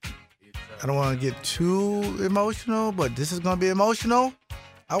 And I don't want to get too emotional, but this is going to be emotional.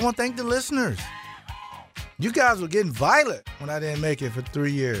 I want to thank the listeners. You guys were getting violent when I didn't make it for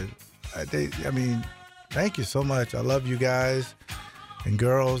 3 years. Thank you so much. I love you guys and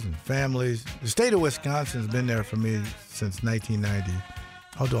girls and families. The state of Wisconsin has been there for me since 1990.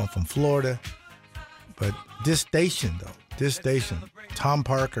 Although I'm from Florida. But this station, Tom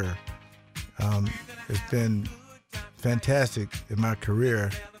Parker, has been fantastic in my career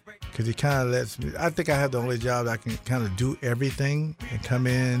because he kind of lets me, I think I have the only job I can kind of do everything and come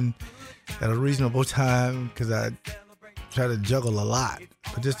in at a reasonable time because I try to juggle a lot.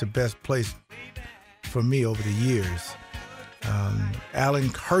 But this is the best place for me over the years. Alan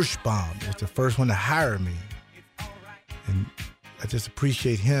Kirschbaum was the first one to hire me. And I just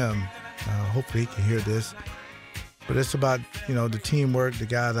appreciate him. Hopefully he can hear this. But it's about, the teamwork, the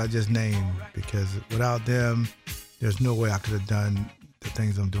guys I just named, because without them, there's no way I could have done the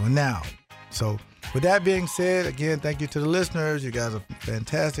things I'm doing now. So with that being said, again, thank you to the listeners. You guys are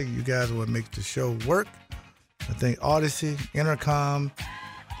fantastic. You guys are what makes the show work. I thank Odyssey, Intercom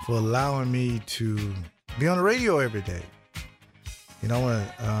for allowing me to be on the radio every day. I want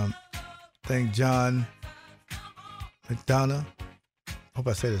to thank John McDonough. Hope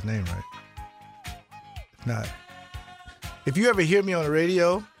I said his name right. If not, if you ever hear me on the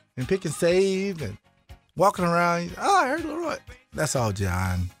radio and pick and save and walking around, I heard Leroy. That's all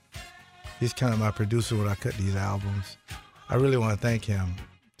John. He's kind of my producer when I cut these albums. I really want to thank him.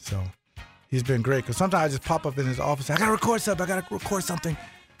 So he's been great because sometimes I just pop up in his office. I got to record something.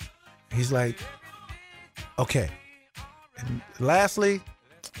 He's like, okay. And lastly,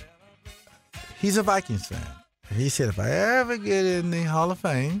 he's a Vikings fan. And he said if I ever get in the Hall of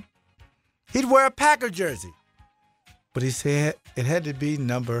Fame, he'd wear a Packer jersey. But he said it had to be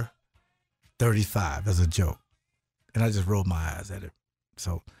number 35 as a joke. And I just rolled my eyes at it.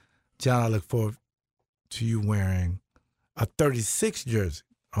 So, John, I look forward to you wearing a 36 jersey,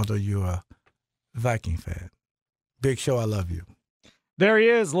 although you're a Viking fan. Big Show, I love you. There he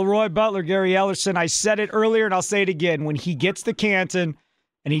is, Leroy Butler, Gary Ellerson. I said it earlier and I'll say it again. When he gets to Canton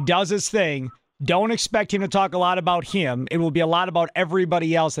and he does his thing, don't expect him to talk a lot about him. It will be a lot about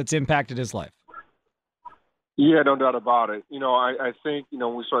everybody else that's impacted his life. Yeah, no doubt about it. I think,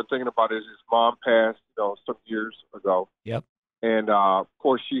 when we started thinking about it, his mom passed, some years ago. Yep. And, of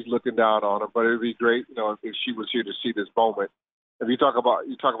course, she's looking down on him. But it would be great, if she was here to see this moment. If you talk about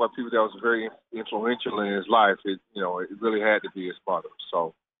people that was very influential in his life, it really had to be his mother.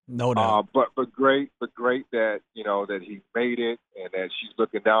 So no doubt. But great that that he made it and that she's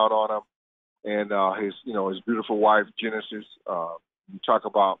looking down on him, and his beautiful wife Genesis. You talk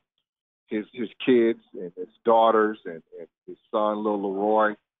about his kids and his daughters and his son, little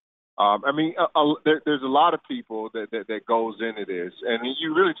Leroy. There's a lot of people that goes into this, and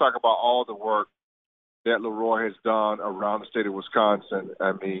you really talk about all the work that Leroy has done around the state of Wisconsin.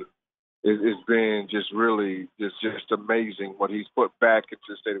 It's been just really just amazing what he's put back into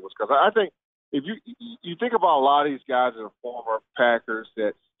the state of Wisconsin. I think if you think about a lot of these guys that are former Packers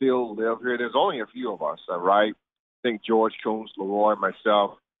that still live here, there's only a few of us, right? I think George Coons, Leroy,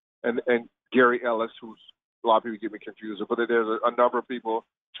 myself, and Gary Ellis, who's a lot of people get me confused, but there's a number of people.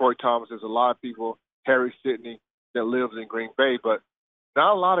 Troy Thomas, there's a lot of people. Harry Sidney that lives in Green Bay, but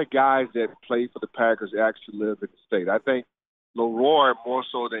not a lot of guys that play for the Packers actually live in the state. I think Leroy, more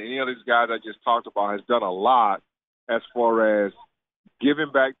so than any of these guys I just talked about, has done a lot as far as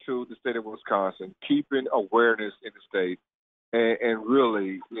giving back to the state of Wisconsin, keeping awareness in the state, and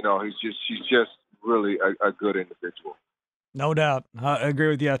really, he's just really a good individual. No doubt. I agree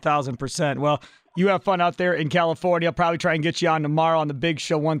with you 1,000%. Well, you have fun out there in California. I'll probably try and get you on tomorrow on the big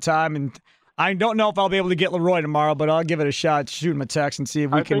show one time. And I don't know if I'll be able to get Leroy tomorrow, but I'll give it a shot. Shoot him a text and see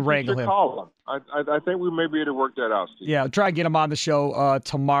if we can wrangle him. Call him. I think we may be able to work that out, Steve. Yeah, I'll try and get him on the show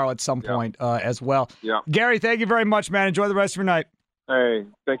tomorrow at some point as well. Yeah. Gary, thank you very much, man. Enjoy the rest of your night. Hey,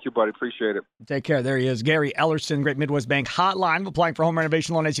 thank you, buddy. Appreciate it. Take care. There he is. Gary Ellerson, Great Midwest Bank Hotline. Applying for home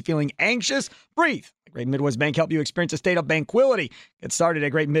renovation loan as you're feeling anxious. Breathe. Great Midwest Bank help you experience a state of banquility. Get started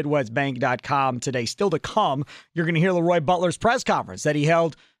at greatmidwestbank.com today. Still to come, you're going to hear Leroy Butler's press conference that he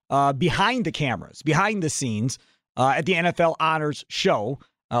held behind the cameras, behind the scenes at the NFL Honors Show.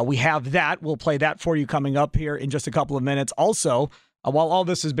 We have that. We'll play that for you coming up here in just a couple of minutes. Also, while all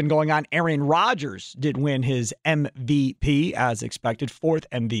this has been going on, Aaron Rodgers did win his MVP as expected, 4th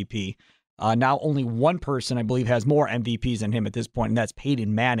MVP. Now only one person, I believe, has more MVPs than him at this point, and that's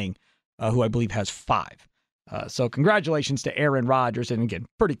Peyton Manning, who I believe has 5. So congratulations to Aaron Rodgers. And again,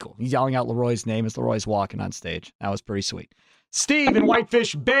 pretty cool. He's yelling out Leroy's name as Leroy's walking on stage. That was pretty sweet. Steve in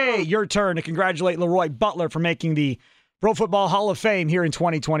Whitefish Bay, your turn to congratulate Leroy Butler for making the Pro Football Hall of Fame here in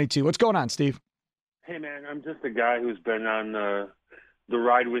 2022. What's going on, Steve? Hey, man, I'm just a guy who's been on the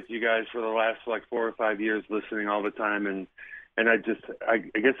ride with you guys for the last 4 or 5 years, listening all the time. And I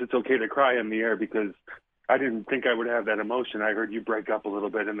guess it's okay to cry on the air because I didn't think I would have that emotion. I heard you break up a little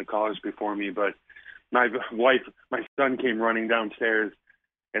bit in the callers before me, but my son came running downstairs,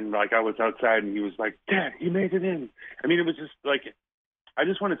 and I was outside, and he was like, "Dad, he made it in." It was just I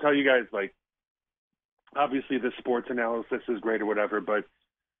just want to tell you guys, obviously the sports analysis is great or whatever, but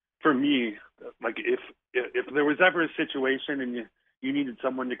for me, if there was ever a situation and you needed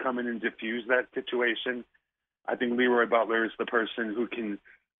someone to come in and diffuse that situation, I think Leroy Butler is the person who can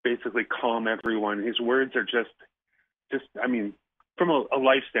basically calm everyone. His words are just from a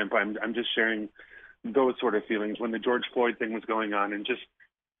life standpoint, I'm just sharing those sort of feelings when the George Floyd thing was going on, and just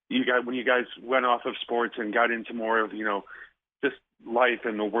when you guys went off of sports and got into more of just life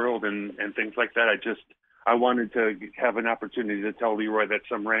and the world and things like that. I wanted to have an opportunity to tell Leroy that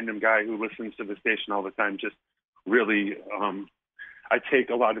some random guy who listens to the station all the time just really I take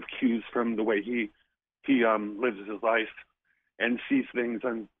a lot of cues from the way he lives his life and sees things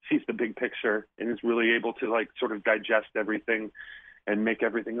and sees the big picture and is really able to sort of digest everything and make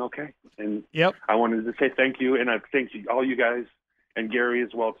everything okay. And I wanted to say thank you, and I thank all you guys and Gary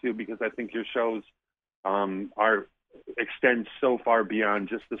as well too, because I think your shows extend so far beyond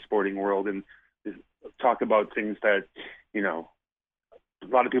just the sporting world and talk about things that a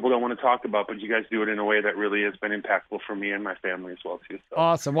lot of people don't want to talk about, but you guys do it in a way that really has been impactful for me and my family as well too. So,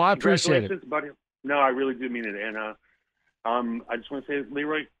 awesome. Well, I appreciate it, buddy. No, I really do mean it, and I just want to say,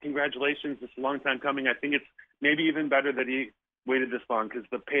 Leroy, congratulations. It's a long time coming. I think it's maybe even better that he waited this long because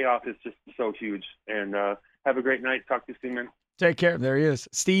the payoff is just so huge. And have a great night. Talk to you soon, man. Take care. There he is.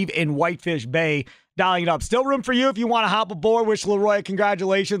 Steve in Whitefish Bay dialing it up. Still room for you if you want to hop aboard. Wish Leroy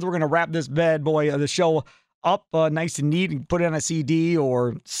congratulations. We're going to wrap this bad boy, the show up nice and neat and put it on a CD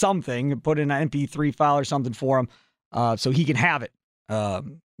or something, put in an MP3 file or something for him so he can have it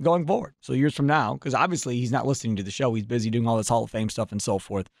going forward. So years from now, because obviously he's not listening to the show. He's busy doing all this Hall of Fame stuff and so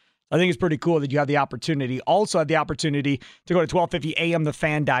forth. I think it's pretty cool that you have the opportunity. Also have the opportunity to go to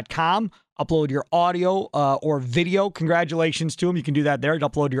 1250amthefan.com, upload your audio or video. Congratulations to him. You can do that there.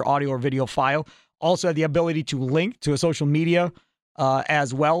 Upload your audio or video file also have the ability to link to a social media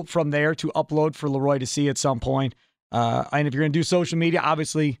as well from there to upload for Leroy to see at some point. And if you're going to do social media,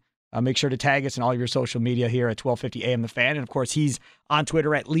 obviously make sure to tag us in all of your social media here at 1250 AM The Fan. And, of course, he's on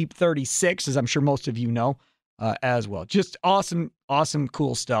Twitter at Leap36, as I'm sure most of you know as well. Just awesome,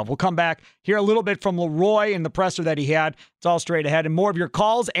 cool stuff. We'll come back, hear a little bit from Leroy and the presser that he had. It's all straight ahead. And more of your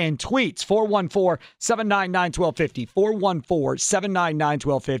calls and tweets, 414-799-1250,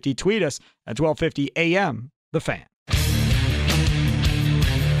 414-799-1250. Tweet us at 1250 AM The Fan.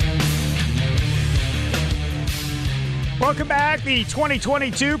 Welcome back. The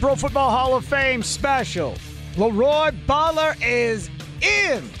 2022 Pro Football Hall of Fame special. Leroy Butler is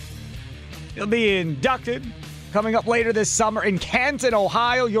in. He'll be inducted coming up later this summer in Canton,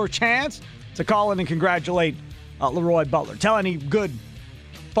 Ohio. Your chance to call in and congratulate Leroy Butler. Tell any good,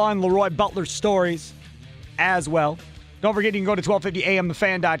 fun Leroy Butler stories as well. Don't forget, you can go to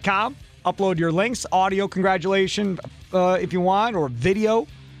 1250amthefan.com. Upload your links, audio congratulation if you want, or video.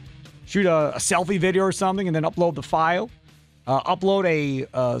 Shoot a selfie video or something and then upload the file. Upload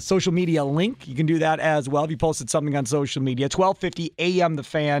a social media link. You can do that as well if you posted something on social media.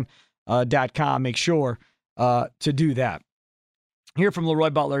 1250amthefan.com. Make sure to do that. Hear from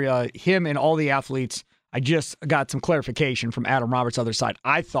Leroy Butler, him and all the athletes. I just got some clarification from Adam Roberts' other side.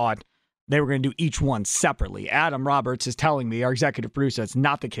 I thought they were going to do each one separately. Adam Roberts is telling me, our executive producer, that's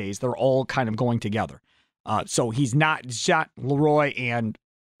not the case. They're all kind of going together. So it's not Leroy and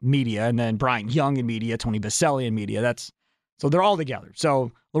media, and then Brian Young in media, Tony Baselli in media. So they're all together.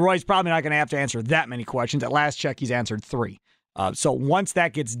 So Leroy's probably not going to have to answer that many questions. At last check, he's answered 3. So once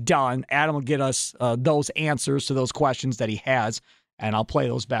that gets done, Adam will get us those answers to those questions that he has, and I'll play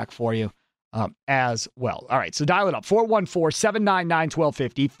those back for you as well. All right, so dial it up,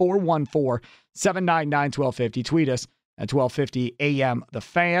 414-799-1250, 414-799-1250. Tweet us at 1250 AM The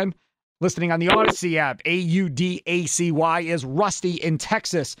Fan. Listening on the Odyssey app, AUDACY, is Rusty in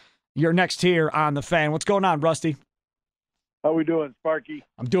Texas. You're next here on The Fan. What's going on, Rusty? How we doing, Sparky?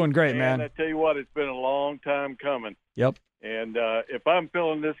 I'm doing great, man. I tell you what, it's been a long time coming. Yep. And if I'm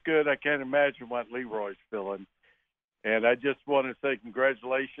feeling this good, I can't imagine what Leroy's feeling. And I just want to say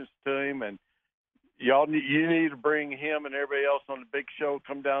congratulations to him. And you need to bring him and everybody else on the big show.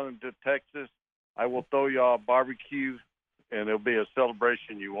 Come down into Texas. I will throw y'all a barbecue, and it'll be a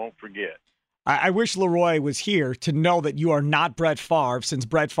celebration you won't forget. I wish Leroy was here to know that you are not Brett Favre, since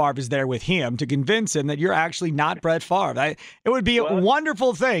Brett Favre is there with him, to convince him that you're actually not Brett Favre. It would be a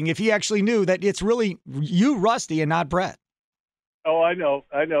wonderful thing if he actually knew that it's really you, Rusty, and not Brett. Oh, I know.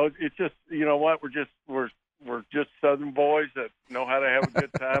 It's just, you know what? We're just Southern boys that know how to have a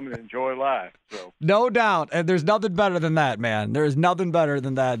good time and enjoy life. So no doubt, and there's nothing better than that, man. There's nothing better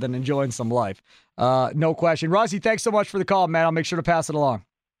than that, than enjoying some life. No question. Rusty, thanks so much for the call, man. I'll make sure to pass it along.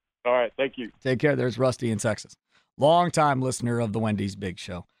 All right, thank you. Take care. There's Rusty in Texas. Longtime listener of the Wendy's Big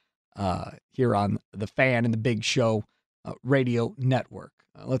Show here on The Fan and the Big Show radio network.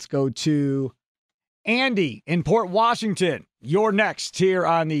 Let's go to Andy in Port Washington. You're next here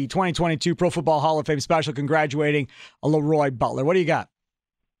on the 2022 Pro Football Hall of Fame special, congratulating Leroy Butler. What do you got?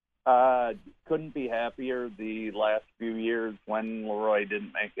 Couldn't be happier. The last few years when Leroy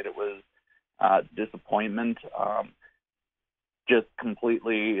didn't make it, it was disappointment. Just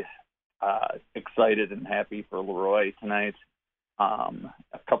completely excited and happy for Leroy tonight. A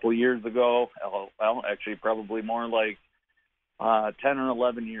couple of years ago, well, actually probably more like 10 or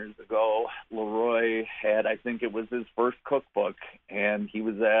 11 years ago, Leroy had, I think it was his first cookbook, and he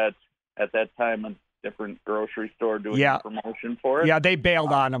was at that time a different grocery store doing a promotion for it. Yeah, they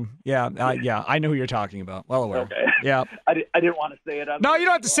bailed on him. Yeah, I know who you're talking about. Well aware. Okay. Yeah. I didn't want to say it. No, you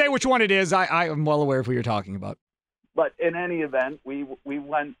don't have to say which one it is. I am well aware of who you're talking about. But in any event, we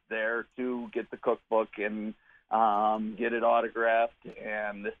went there to get the cookbook and get it autographed.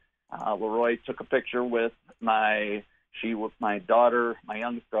 And Leroy took a picture with my daughter. My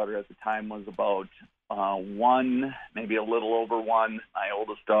youngest daughter at the time was about 1, maybe a little over 1. My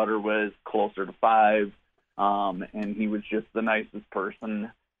oldest daughter was closer to 5. And he was just the nicest person.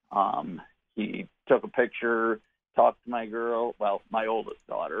 He took a picture, talked to my oldest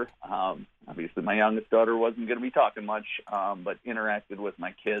daughter. Obviously, my youngest daughter wasn't going to be talking much, but interacted with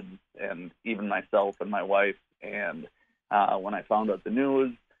my kids and even myself and my wife. And when I found out the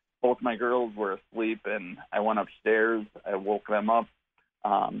news, both my girls were asleep, and I went upstairs. I woke them up.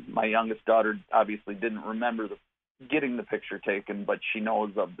 My youngest daughter obviously didn't remember getting the picture taken, but she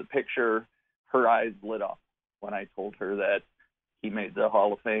knows of the picture. Her eyes lit up when I told her that he made the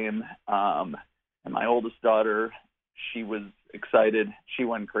Hall of Fame. And my oldest daughter, she was excited. She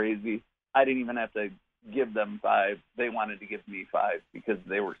went crazy. I didn't even have to give them 5. They wanted to give me 5 because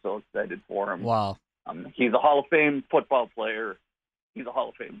they were so excited for him. Wow. He's a Hall of Fame football player. He's a Hall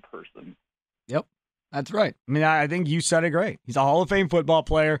of Fame person. Yep, that's right. I mean, I think you said it great. He's a Hall of Fame football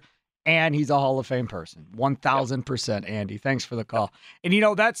player, and he's a Hall of Fame person. 1,000%, Andy. Thanks for the call. And,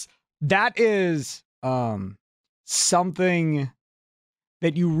 that is something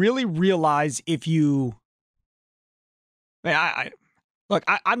that you really realize if you –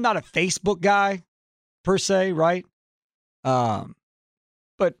 I'm not a Facebook guy per se, right?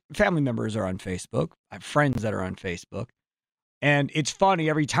 But family members are on Facebook. I have friends that are on Facebook. And it's funny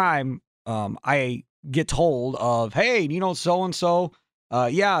every time I get told of, hey, so-and-so,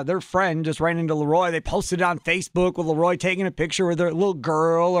 their friend just ran into Leroy. They posted it on Facebook with Leroy taking a picture with their little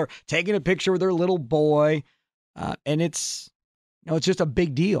girl or taking a picture with their little boy. And it's just a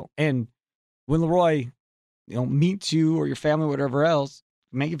big deal. And when Leroy, meets you or your family, whatever else,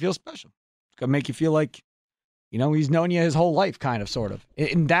 make you feel special. It's going to make you feel like, he's known you his whole life, kind of, sort of.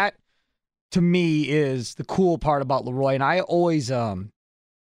 And that, to me, is the cool part about Leroy. And I always, I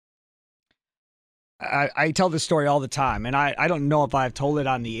tell this story all the time. And I don't know if I've told it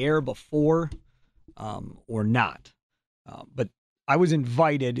on the air before or not. But I was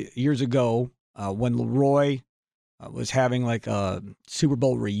invited years ago when Leroy was having like a Super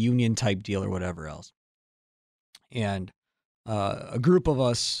Bowl reunion type deal or whatever else. And a group of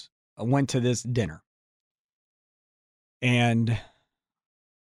us went to this dinner. And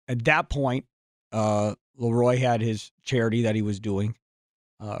at that point, Leroy had his charity that he was doing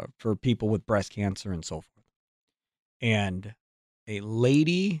for people with breast cancer and so forth. And a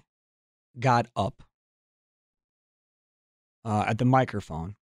lady got up at the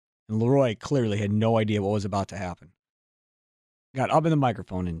microphone, and Leroy clearly had no idea what was about to happen. Got up in the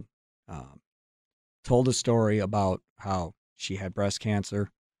microphone and told a story about how she had breast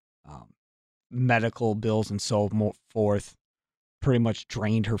cancer, medical bills and so forth, pretty much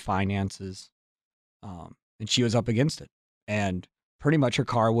drained her finances, and she was up against it. And pretty much her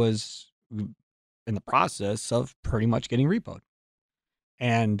car was in the process of pretty much getting repoed.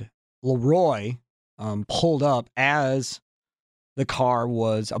 And Leroy pulled up as the car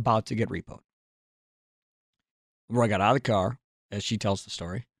was about to get repoed. Leroy got out of the car, as she tells the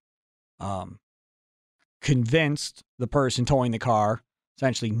story, convinced the person towing the car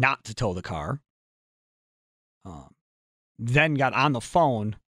essentially not to tow the car, then got on the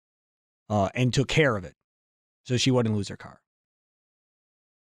phone and took care of it so she wouldn't lose her car.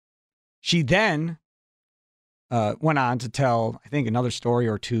 She then went on to tell, I think, another story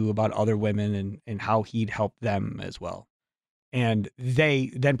or two about other women and how he'd helped them as well. And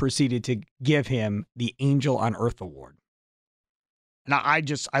they then proceeded to give him the Angel on Earth Award. And I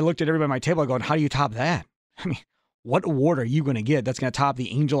looked at everybody at my table going, how do you top that? I mean, what award are you going to get that's going to top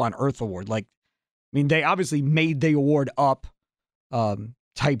the Angel on Earth Award? Like, I mean, they obviously made the award up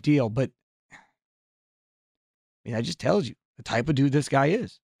type deal, but I mean, that just tells you the type of dude this guy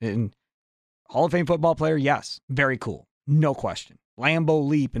is. And Hall of Fame football player, yes, very cool, no question. Lambeau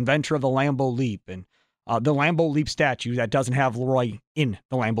Leap, inventor of the Lambeau Leap, and the Lambeau Leap statue that doesn't have Leroy in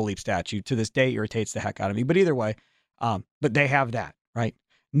the Lambeau Leap statue to this day irritates the heck out of me. But either way, but they have that, right?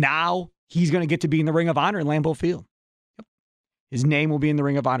 Now he's going to get to be in the Ring of Honor in Lambeau Field. Yep. His name will be in the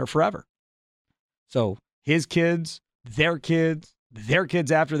Ring of Honor forever. So his kids, their kids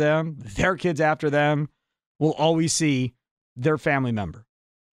after them, their kids after them will always see their family member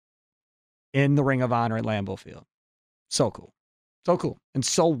in the Ring of Honor at Lambeau Field. So cool. So cool. And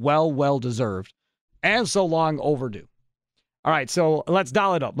so well deserved and so long overdue. All right, so let's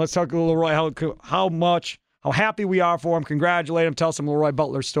dial it up. Let's talk to Leroy, how happy we are for him. Congratulate him. Tell some Leroy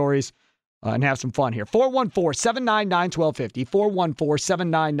Butler stories and have some fun here. 414-799-1250.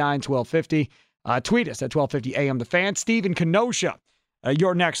 414-799-1250. Tweet us at 1250 AM The Fan. Steve in Kenosha,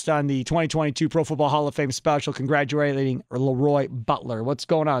 you're next on the 2022 Pro Football Hall of Fame special, congratulating Leroy Butler. What's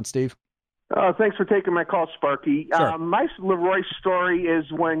going on, Steve? Thanks for taking my call, Sparky. Sure. My Leroy story is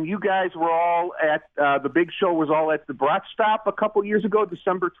when you guys were all at the big show was all at the Brat Stop a couple years ago,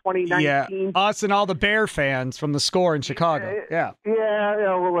 December 2019. Yeah, us and all the Bear fans from the Score in Chicago. Yeah.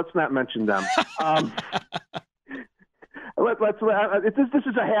 Well, let's not mention them. This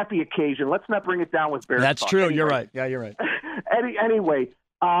is a happy occasion. Let's not bring it down with Bears. That's talk. true. Anyway. You're right. Yeah, you're right. Anyway,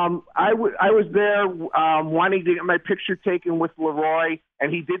 I was there wanting to get my picture taken with Leroy,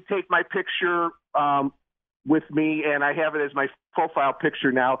 and he did take my picture with me, and I have it as my profile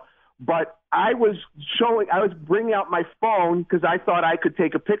picture now. But I was bringing out my phone because I thought I could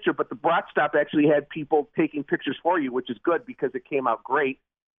take a picture, but the Brat Stop actually had people taking pictures for you, which is good because it came out great.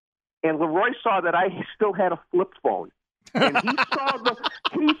 And Leroy saw that I still had a flip phone. and he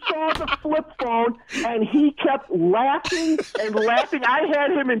saw the flip phone, and he kept laughing and laughing. I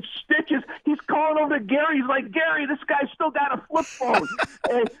had him in stitches. He's calling over to Gary. He's like, Gary, this guy's still got a flip phone.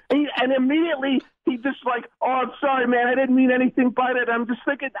 and immediately he just like, oh, I'm sorry, man. I didn't mean anything by that. I'm just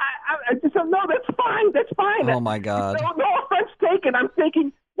thinking, I just said, no, that's fine. That's fine. Oh, my God. No offense taken. I'm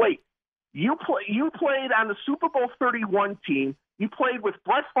thinking, wait, you played on the Super Bowl 31 team. You played with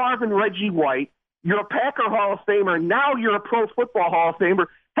Brett Favre and Reggie White. You're a Packer Hall of Famer. Now you're a Pro Football Hall of Famer.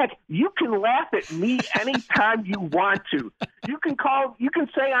 Heck, you can laugh at me anytime you want to. You can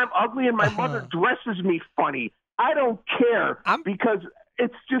say I'm ugly and my mother dresses me funny. I don't care because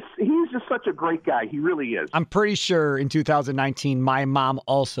he's just such a great guy. He really is. I'm pretty sure in 2019, my mom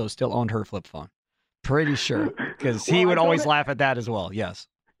also still owned her flip phone. Pretty sure because he would always laugh at that as well. Yes.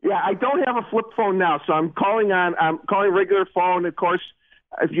 Yeah, I don't have a flip phone now, so I'm calling regular phone. Of course,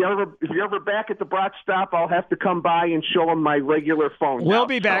 if you're ever back at the Brat Stop, I'll have to come by and show him my regular phone. We'll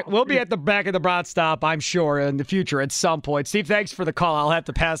be back. We'll be at the back of the Brat Stop, I'm sure, in the future at some point. Steve, thanks for the call. I'll have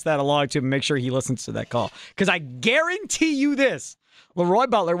to pass that along to him and make sure he listens to that call. Because I guarantee you this, Leroy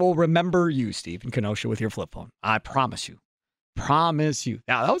Butler will remember you, Steve, in Kenosha with your flip phone. I promise you. Promise you.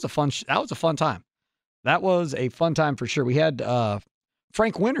 Now, that was a fun time. That was a fun time for sure. We had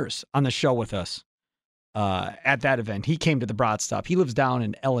Frank Winters on the show with us at that event. He came to the Brat Stop. He lives down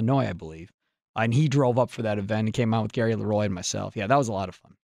in Illinois, I believe. And he drove up for that event and came out with Gary Leroy and myself. Yeah, that was a lot of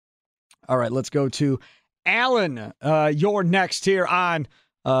fun. All right, let's go to Alan. You're next here on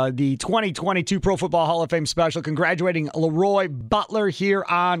the 2022 Pro Football Hall of Fame special, congratulating Leroy Butler here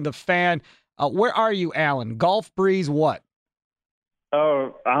on The Fan. Where are you, Alan? Gulf Breeze what?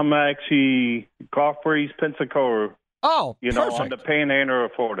 Oh, I'm actually Gulf Breeze, Pensacola. Oh, perfect. On the Panhandle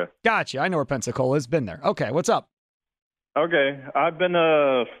of Florida. Gotcha. I know where Pensacola is. Been there. Okay, what's up? Okay, I've been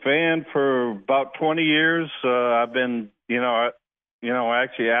a fan for about 20 years. I've been,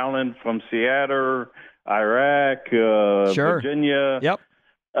 actually Alan from Seattle, Iraq, Virginia. Yep.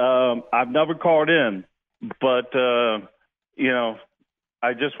 I've never called in, but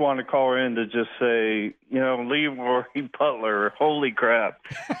I just want to call in to just say, Leroy Butler, holy crap.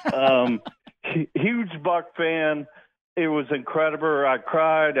 Huge Buck fan. It was incredible. I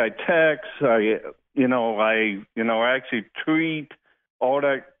cried. I text. I actually tweet all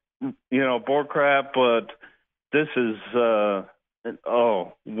that, bull crap. But this is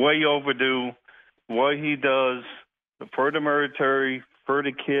way overdue. What he does for the military, for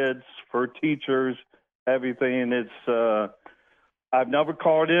the kids, for teachers, everything. It's I've never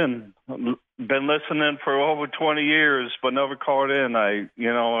called in. Been listening for over 20 years, but never called in. I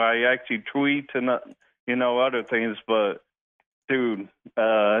actually tweet and other things, but dude,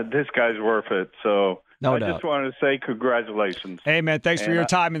 this guy's worth it. So no I doubt. just wanted to say congratulations. Hey man, thanks for your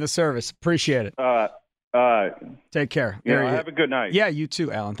time in the service. Appreciate it. All right. Take care. Have a good night. Yeah, you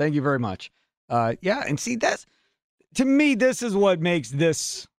too, Alan. Thank you very much. And see, that's to me, this is what makes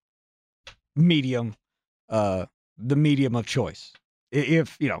this medium the medium of choice.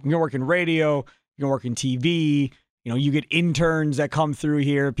 If you're working radio, you're working TV, you get interns that come through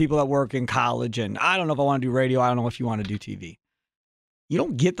here, people that work in college, and I don't know if I want to do radio, I don't know if you want to do TV. You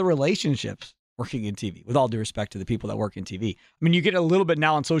don't get the relationships working in TV, with all due respect to the people that work in TV. I mean, you get a little bit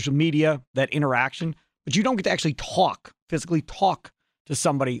now on social media, that interaction, but you don't get to actually physically talk to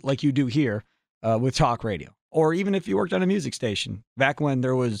somebody like you do here with talk radio. Or even if you worked on a music station, back when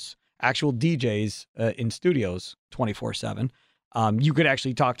there was actual DJs in studios 24/7, you could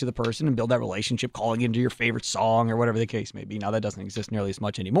actually talk to the person and build that relationship, calling into your favorite song or whatever the case may be. Now, that doesn't exist nearly as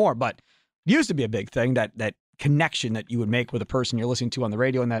much anymore, but it used to be a big thing, that connection that you would make with a person you're listening to on the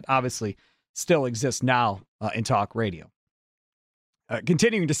radio, and that obviously still exists now in talk radio.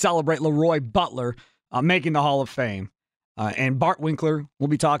 Continuing to celebrate Leroy Butler making the Hall of Fame. And Bart Winkler will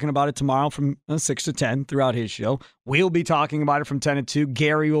be talking about it tomorrow from 6 to 10 throughout his show. We'll be talking about it from 10 to 2.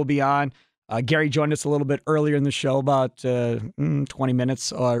 Gary will be on. Gary joined us a little bit earlier in the show, about 20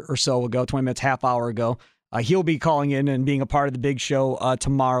 minutes or so ago, 20 minutes, half hour ago. He'll be calling in and being a part of the big show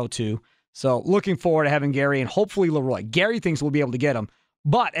tomorrow, too. So looking forward to having Gary and hopefully Leroy. Gary thinks we'll be able to get him.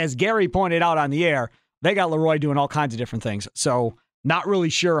 But as Gary pointed out on the air, they got Leroy doing all kinds of different things. So not really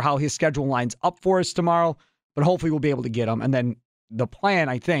sure how his schedule lines up for us tomorrow, but hopefully we'll be able to get him. And then the plan,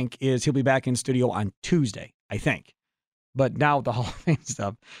 I think, is he'll be back in studio on Tuesday, I think. But now with the Hall of Fame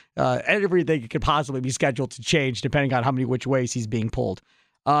stuff, everything could possibly be scheduled to change depending on which ways he's being pulled.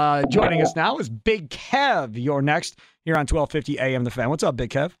 Joining us now is Big Kev. You're next here on 1250 AM The Fan. What's up,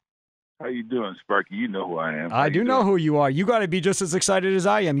 Big Kev? How you doing, Sparky? You know who I am. I do know who you are. You got to be just as excited as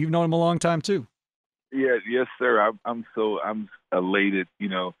I am. You've known him a long time, too. Yeah, yes, sir. I'm elated,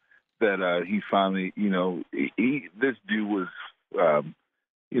 that he finally, this dude was,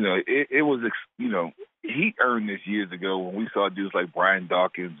 it was, he earned this years ago when we saw dudes like Brian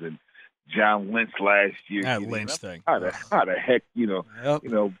Dawkins and John Lynch last year. That Lynch thing. How the heck,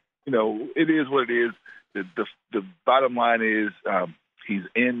 it is what it is. The bottom line is he's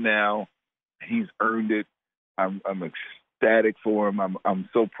in now. He's earned it. I'm ecstatic for him. I'm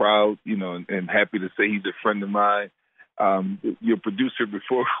so proud, and happy to say he's a friend of mine. Your producer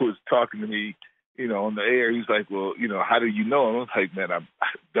before was talking to me, on the air. He's like, well, how do you know? And I was like, man,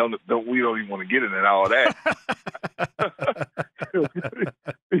 we don't even want to get into all that.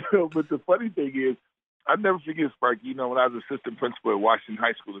 But the funny thing is, I'll never forget, Sparky, when I was assistant principal at Washington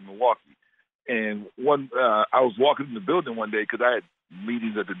High School in Milwaukee. And I was walking in the building one day because I had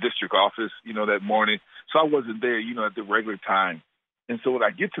meetings at the district office, that morning. So I wasn't there, at the regular time. And so when I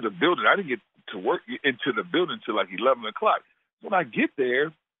get to the building, I didn't get to work into the building until like 11 o'clock. When I get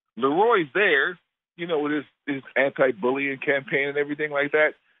there, Leroy's there, with his anti-bullying campaign and everything like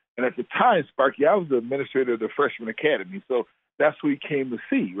that. And at the time, Sparky, I was the administrator of the freshman academy. So that's who he came to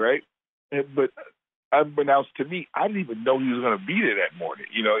see, right? But unbeknownst to me, I didn't even know he was going to be there that morning.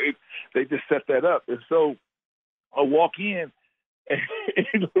 They just set that up. And so I walk in,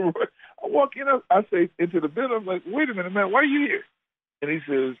 and I say into the building, I'm like, wait a minute, man, why are you here? And he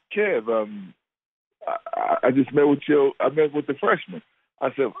says, Kev, I just met with the freshman.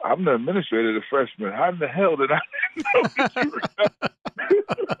 I said, I'm the administrator of the freshman. How in the hell did I know that you were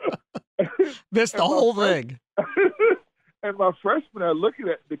Missed the whole thing. And my freshmen are looking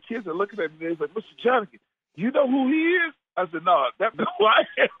at the kids are looking at me. They're like, Mr. Jonathan, you know who he is? I said, no, that's who I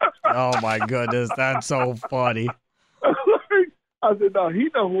am. Oh my goodness, that's so funny. I said, no, he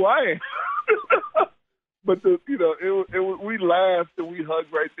know who I am. But we laughed and we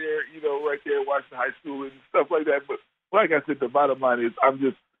hugged right there, right there at Washington High School and stuff like that. But like I said, the bottom line is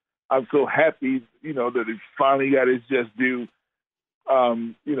I'm so happy, that he finally got his just due.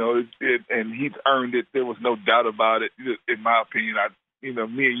 And he's earned it. There was no doubt about it. In my opinion,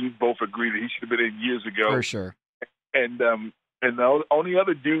 me and you both agree that he should have been in years ago. For sure. And the only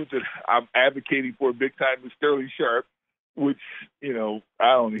other dude that I'm advocating for big time is Sterling Sharp, which I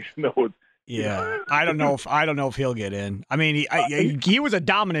don't even know what. Yeah, I don't know if he'll get in. I mean, he was a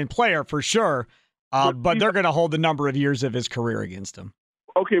dominant player for sure, but they're going to hold the number of years of his career against him.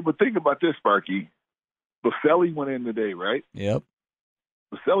 Okay, but think about this, Sparky. Boselli went in today, right? Yep.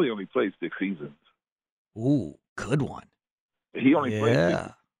 Boselli only played 6 seasons. Ooh, good one. He only played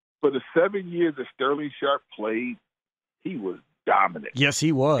 6. For the 7 years that Sterling Sharp played, he was dominant. Yes,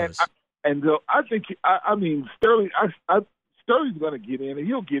 he was. And I think, Sterling. Sterling's going to get in, and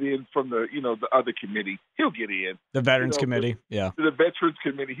he'll get in from the other committee. He'll get in. The Veterans Committee, yeah. The Veterans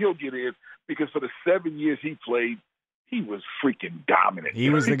Committee, he'll get in because for the 7 years he played, he was freaking dominant. He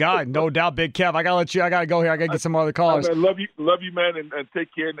was the guy, no doubt. Big Kev, I got to go here. I got to get some other callers. I love you, man, and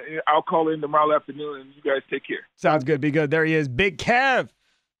take care. And I'll call in tomorrow afternoon, and you guys take care. Sounds good. Be good. There he is, Big Kev,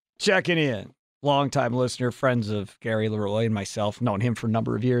 checking in. Longtime listener, friends of Gary Leroy and myself, known him for a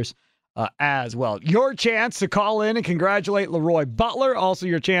number of years. As well. Your chance to call in and congratulate Leroy Butler. Also,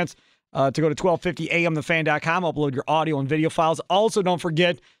 your chance to go to 1250amthefan.com, upload your audio and video files. Also, don't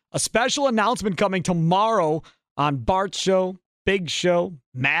forget a special announcement coming tomorrow on Bart's show, Big Show,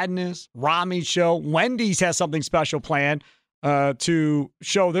 Madness, Rami's show. Wendy's has something special planned to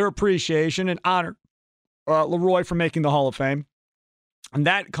show their appreciation and honor Leroy for making the Hall of Fame. And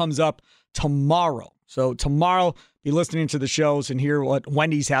that comes up tomorrow. So tomorrow, be listening to the shows and hear what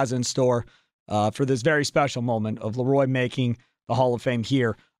Wendy's has in store for this very special moment of Leroy making the Hall of Fame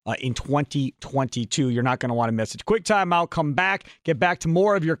here in 2022. You're not going to want to miss it. Quick timeout, come back, get back to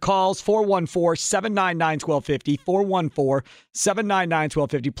more of your calls, 414-799-1250,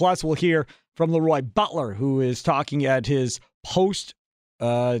 414-799-1250. Plus, we'll hear from Leroy Butler, who is talking at his post,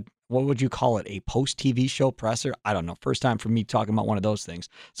 what would you call it, a post-TV show presser? I don't know. First time for me talking about one of those things.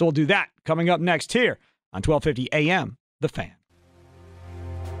 So we'll do that coming up next here on 1250 AM, The Fan.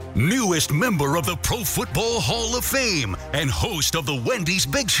 Newest member of the Pro Football Hall of Fame and host of the Wendy's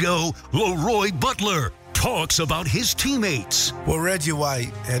Big Show, Leroy Butler, talks about his teammates. Well, Reggie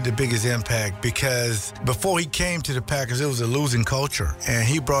White had the biggest impact because before he came to the Packers, it was a losing culture, and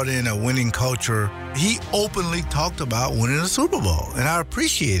he brought in a winning culture. He openly talked about winning a Super Bowl, and I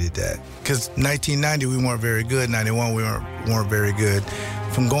appreciated that because 1990 we weren't very good, 91 we weren't very good.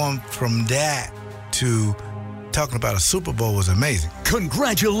 Going from that to talking about a Super Bowl was amazing.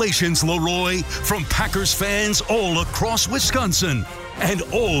 Congratulations, Leroy, from Packers fans all across Wisconsin and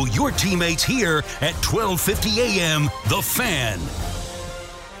all your teammates here at 1250 AM, The Fan.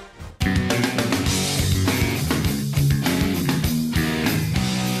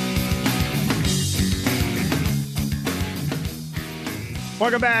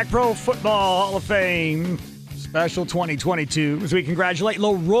 Welcome back, Pro Football Hall of Fame Special 2022, as we congratulate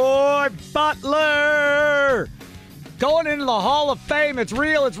Leroy Butler going into the Hall of Fame. It's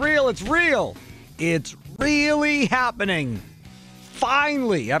real, it's real, it's real. It's really happening.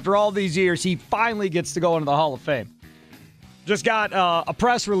 Finally, after all these years, he finally gets to go into the Hall of Fame. Just got a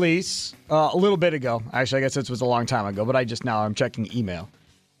press release a little bit ago. Actually, I guess this was a long time ago, but I'm checking email.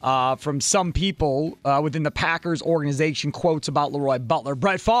 From some people within the Packers organization, quotes about Leroy Butler.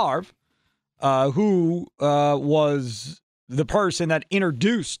 Brett Favre, who was the person that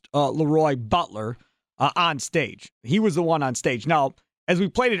introduced Leroy Butler on stage. He was the one on stage. Now, as we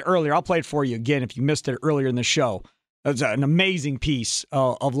played it earlier, I'll play it for you again if you missed it earlier in the show. It was an amazing piece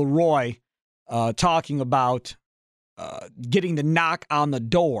of Leroy talking about getting the knock on the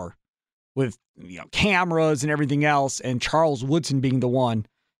door with cameras and everything else, and Charles Woodson being the one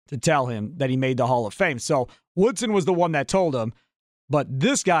to tell him that he made the Hall of Fame. So Woodson was the one that told him, but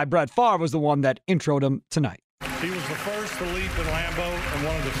this guy, Brett Favre, was the one that introed him tonight. He was the first to leap in Lambeau and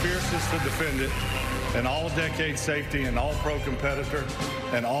one of the fiercest to defend it, an all-decade safety, an all-pro competitor,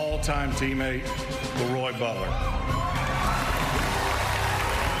 an all-time teammate, Leroy Butler.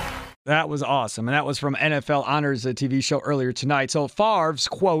 That was awesome, and that was from NFL Honors, a TV show earlier tonight. So Favre's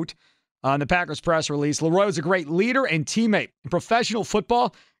quote on the Packers press release, Leroy was a great leader and teammate. In professional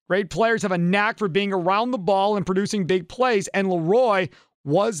football, great players have a knack for being around the ball and producing big plays, and Leroy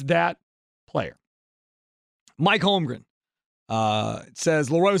was that player. Mike Holmgren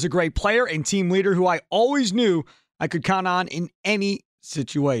says, Leroy was a great player and team leader who I always knew I could count on in any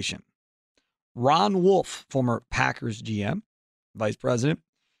situation. Ron Wolf, former Packers GM, vice president,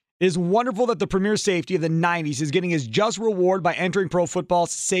 it is wonderful that the premier safety of the 90s is getting his just reward by entering pro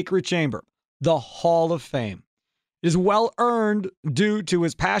football's sacred chamber, the Hall of Fame. It is well earned due to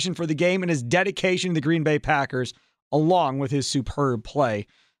his passion for the game and his dedication to the Green Bay Packers, along with his superb play.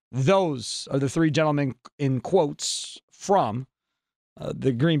 Those are the three gentlemen in quotes from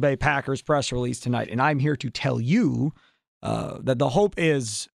the Green Bay Packers press release tonight. And I'm here to tell you that the hope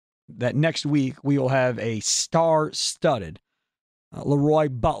is that next week we will have a star-studded Leroy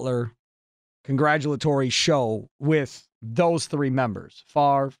Butler congratulatory show with those three members,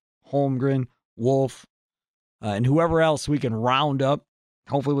 Favre, Holmgren, Wolf, and whoever else we can round up.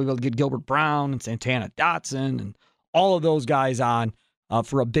 Hopefully we'll be able to get Gilbert Brown and Santana Dotson and all of those guys on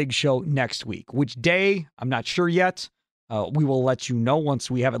for a big show next week. Which day, I'm not sure yet. We will let you know once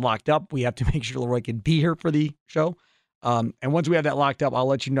we have it locked up. We have to make sure Leroy can be here for the show. And once we have that locked up, I'll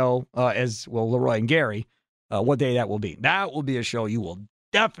let you know, as will Leroy and Gary, what day that will be. That will be a show you will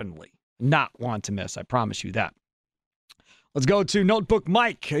definitely not want to miss. I promise you that. Let's go to Notebook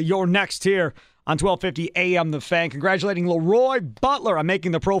Mike. You're next here on 1250 AM The Fan. Congratulating Leroy Butler on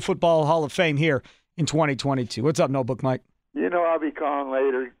making the Pro Football Hall of Fame here in 2022. What's up, Notebook Mike? I'll be calling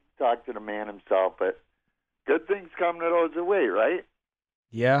later, talk to the man himself, but good things come to those that wait, right?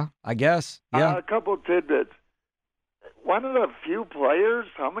 Yeah, I guess. Yeah. A couple tidbits. One of the few players,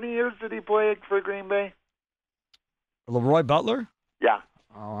 how many years did he play for Green Bay? Leroy Butler? Yeah.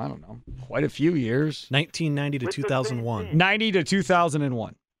 Oh, I don't know. Quite a few years. 1990 to 2001. 90 to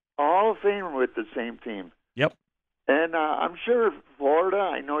 2001. Hall of Famer with the same team. Yep. And I'm sure Florida,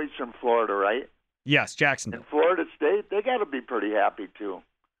 I know he's from Florida, right? Yes, Jacksonville. And Florida State, they got to be pretty happy, too.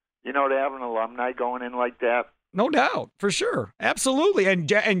 To have an alumni going in like that. No doubt, for sure. Absolutely. And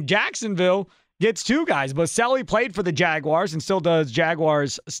Jacksonville gets two guys. Boselli played for the Jaguars and still does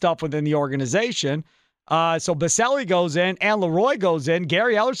Jaguars stuff within the organization. So Boselli goes in and Leroy goes in.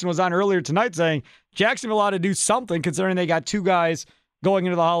 Gary Ellerson was on earlier tonight saying Jacksonville ought to do something considering they got two guys going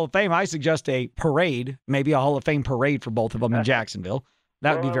into the Hall of Fame. I suggest a parade, maybe a Hall of Fame parade for both of them in Jacksonville.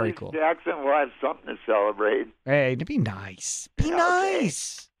 That would be very cool. Jackson will have something to celebrate. Hey, be nice. Be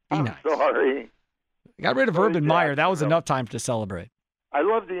nice. Be I'm nice. sorry. Got rid of Urban Meyer. That was enough time to celebrate. I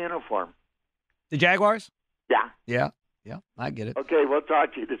love the uniform. The Jaguars? Yeah. Yeah, I get it. Okay, we'll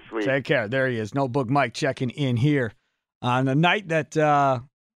talk to you this week. Take care. There he is. Notebook Mike checking in here on the night that,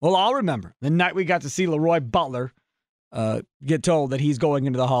 I'll remember. The night we got to see Leroy Butler get told that he's going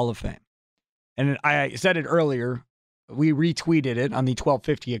into the Hall of Fame. And I said it earlier. We retweeted it on the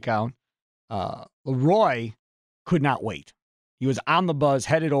 1250 account. Leroy could not wait. He was on the bus,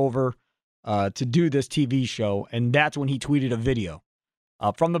 headed over to do this TV show, and that's when he tweeted a video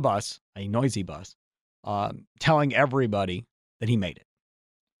from the bus, a noisy bus, telling everybody that he made it.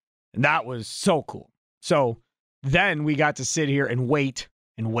 And that was so cool. So then we got to sit here and wait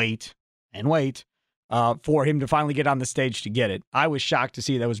for him to finally get on the stage to get it. I was shocked to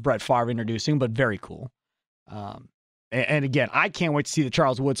see that was Brett Favre introducing, but very cool. And again, I can't wait to see the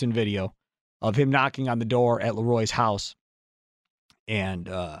Charles Woodson video of him knocking on the door at Leroy's house and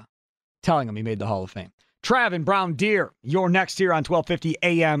telling him he made the Hall of Fame. Trav in Brown Deer, you're next here on 1250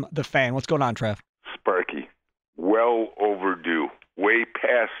 AM The Fan. What's going on, Trav? Sparky, well overdue, way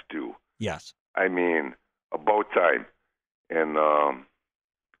past due. Yes. I mean, about time. And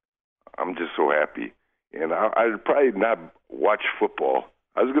I'm just so happy. And I'd probably not watch football.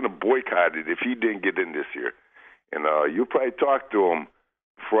 I was going to boycott it if he didn't get in this year. And you'll probably talk to him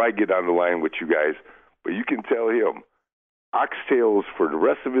before I get on the line with you guys. But you can tell him oxtails for the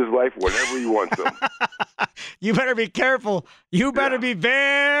rest of his life whenever he wants them. You better be careful. You better be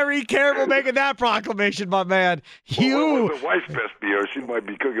very careful making that proclamation, my man. Well, the wife's best be here. She might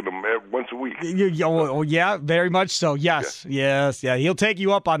be cooking them once a week. Yeah, very much so. Yes. He'll take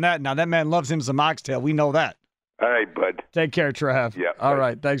you up on that. Now, that man loves him some oxtail. We know that. All right, bud. Take care, Trav. Yeah. All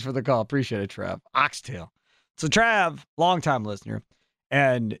right. Thanks for the call. Appreciate it, Trav. Oxtail. So, Trav, longtime listener,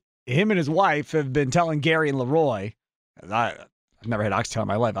 and him and his wife have been telling Gary and Leroy, I've never had oxtail in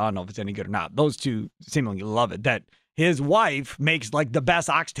my life. I don't know if it's any good or not. Those two seemingly love it. That his wife makes like the best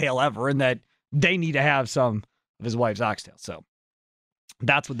oxtail ever, and that they need to have some of his wife's oxtail. So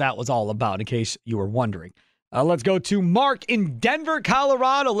that's what that was all about, in case you were wondering. Let's go to Mark in Denver,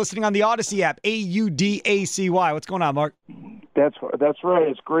 Colorado, listening on the Odyssey app, AUDACY. What's going on, Mark? That's right.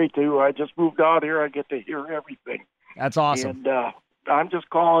 It's great too. I just moved out here. I get to hear everything. That's awesome. And I'm just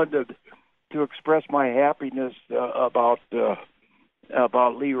calling to express my happiness about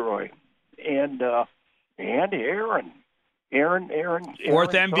Leroy and Aaron.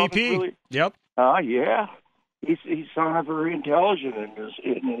 Fourth MVP. Really, yep. Yeah. He sounded very intelligent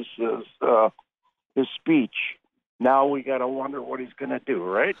in his speech. Now we got to wonder what he's going to do,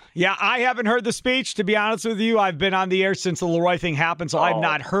 right? Yeah, I haven't heard the speech, to be honest with you. I've been on the air since the Leroy thing happened, so I've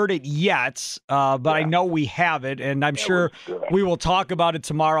not heard it yet. But I know we have it, and I'm sure we will talk about it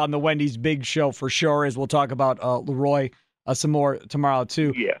tomorrow on the Wendy's Big Show for sure, as we'll talk about Leroy some more tomorrow,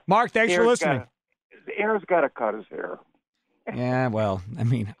 too. Yeah. Mark, thanks for listening. Aaron's got to cut his hair. Yeah, well, I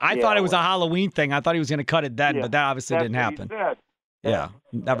mean, I thought it was a Halloween thing. I thought he was going to cut it then, but that obviously didn't happen. Yeah,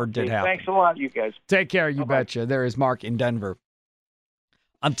 never did happen. Thanks a lot, you guys. Take care, you betcha. There is Mark in Denver.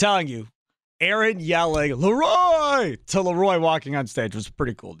 I'm telling you, Aaron yelling, Leroy, to Leroy walking on stage was a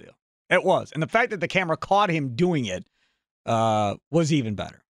pretty cool deal. It was. And the fact that the camera caught him doing it was even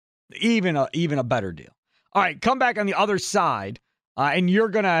better. Even a better deal. All right, come back on the other side, and you're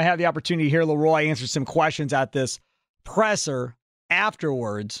going to have the opportunity to hear Leroy answer some questions at this presser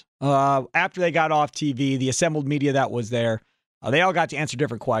afterwards. After they got off TV, the assembled media that was there, they all got to answer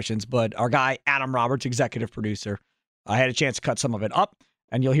different questions, but our guy, Adam Roberts, executive producer, had a chance to cut some of it up,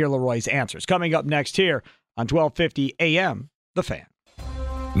 and you'll hear Leroy's answers. Coming up next here on 1250 AM, The Fan.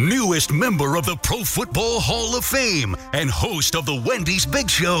 Newest member of the Pro Football Hall of Fame and host of the Wendy's Big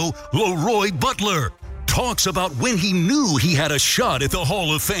Show, Leroy Butler, talks about when he knew he had a shot at the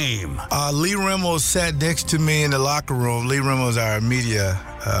Hall of Fame. Lee Remmel sat next to me in the locker room. Lee Remmel's our media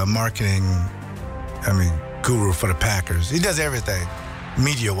marketing, guru for the Packers. He does everything,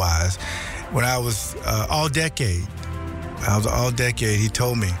 media-wise. When I was all decade, he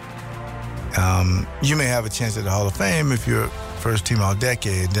told me, you may have a chance at the Hall of Fame if you're first team all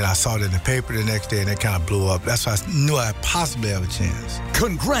decade. Then I saw it in the paper the next day, and it kind of blew up. That's why I knew I possibly have a chance.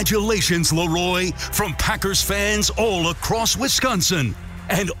 Congratulations, Leroy, from Packers fans all across Wisconsin.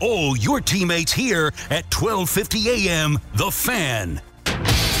 And all your teammates here at 1250 AM, The Fan.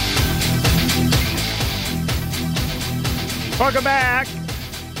 Welcome back.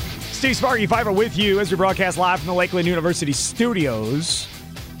 Steve Sparky Pfeiffer with you as we broadcast live from the Lakeland University studios.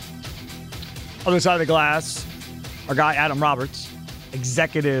 Other side of the glass, our guy Adam Roberts,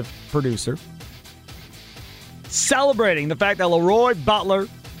 executive producer, celebrating the fact that Leroy Butler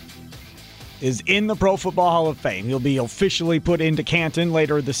is in the Pro Football Hall of Fame. He'll be officially put into Canton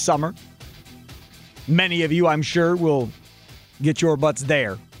later this summer. Many of you, I'm sure, will get your butts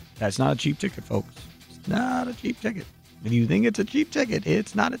there. That's not a cheap ticket, folks. It's not a cheap ticket. If you think it's a cheap ticket,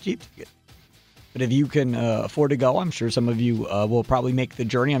 it's not a cheap ticket. But if you can afford to go, I'm sure some of you will probably make the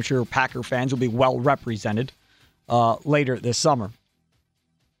journey. I'm sure Packer fans will be well represented later this summer.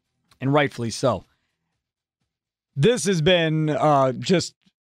 And rightfully so. This has been just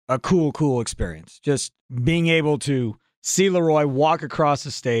a cool experience. Just being able to see Leroy walk across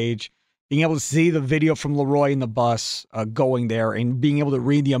the stage, being able to see the video from Leroy in the bus going there, and being able to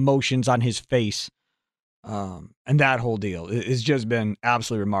read the emotions on his face. And that whole deal has just been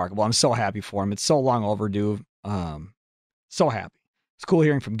absolutely remarkable. I'm so happy for him. It's so long overdue. So happy. It's cool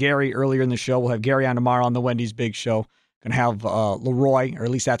hearing from Gary earlier in the show. We'll have Gary on tomorrow on the Wendy's Big Show. Going to have Leroy, or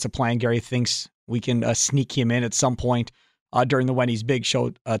at least that's a plan. Gary thinks we can sneak him in at some point during the Wendy's Big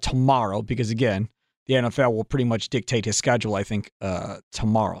Show tomorrow because, again, the NFL will pretty much dictate his schedule, I think,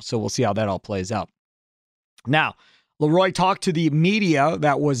 tomorrow. So we'll see how that all plays out. Now, Leroy talked to the media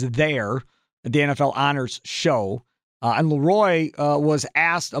that was there at the NFL Honors Show. And Leroy was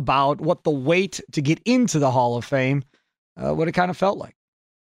asked about what the wait to get into the Hall of Fame, what it kind of felt like.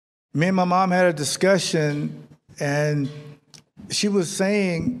 Me and my mom had a discussion, and she was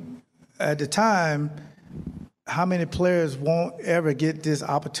saying at the time how many players won't ever get this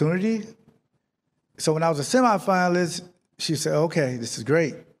opportunity. So when I was a semifinalist, she said, okay, this is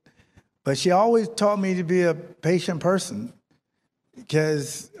great. But she always taught me to be a patient person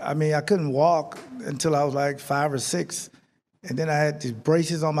because, I couldn't walk until I was like 5 or 6. And then I had these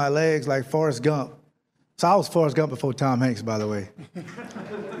braces on my legs like Forrest Gump. So I was Forrest Gump before Tom Hanks, by the way.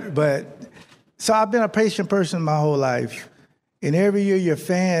 So I've been a patient person my whole life. And every year your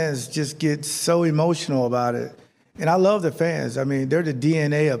fans just get so emotional about it. And I love the fans. They're the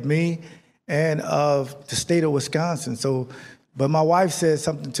DNA of me and of the state of Wisconsin. But my wife said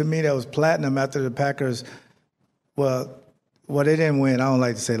something to me that was platinum after the Packers, well, they didn't win. I don't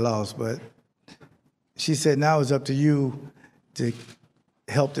like to say lost, but she said, now it's up to you to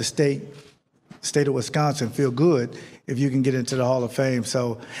help the state of Wisconsin feel good if you can get into the Hall of Fame.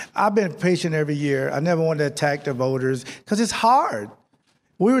 So I've been patient every year. I never wanted to attack the voters because it's hard.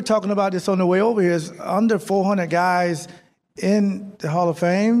 We were talking about this on the way over here. It's under 400 guys in the Hall of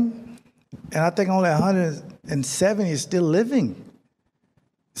Fame, and I think only 170 is still living.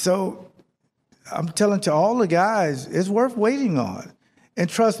 So I'm telling to all the guys, it's worth waiting on. And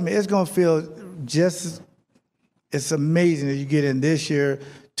trust me, it's going to feel it's amazing that you get in this year,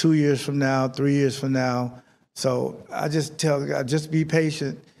 2 years from now, 3 years from now. So I just tell the guys, just be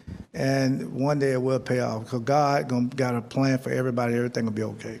patient, and one day it will pay off because God got a plan for everybody. Everything will be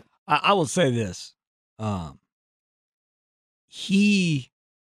okay. I will say this.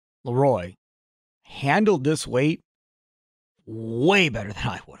 Leroy, handled this weight way better than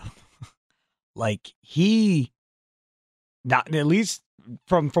I would have. Not at least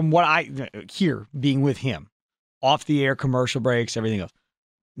from what I hear being with him, off the air, commercial breaks, everything else.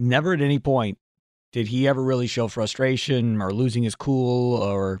 Never at any point did he ever really show frustration or losing his cool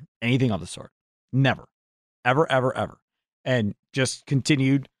or anything of the sort. Never. Ever, ever, ever. And just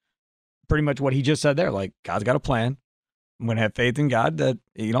continued pretty much what he just said there. Like, God's got a plan. I'm going to have faith in God that,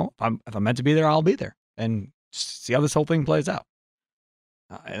 if I'm meant to be there, I'll be there. And see how this whole thing plays out.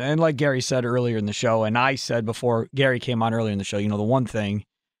 And like Gary said earlier in the show, and I said before Gary came on earlier in the show, the one thing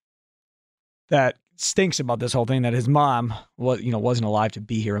that stinks about this whole thing that his mom wasn't alive to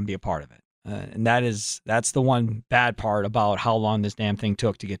be here and be a part of it. And that's the one bad part about how long this damn thing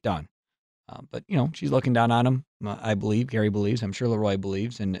took to get done. But she's looking down on him. I believe, Gary believes, I'm sure Leroy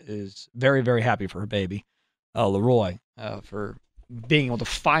believes, and is very, very happy for her baby, Leroy, for being able to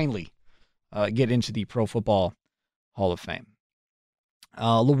finally get into the Pro Football Hall of Fame.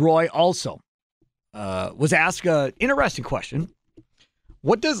 Leroy also was asked an interesting question.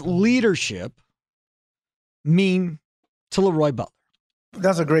 What does leadership mean to Leroy Butler?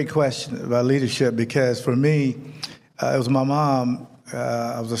 That's a great question about leadership because for me, it was my mom.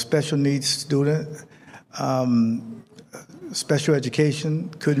 I was a special needs student, special education,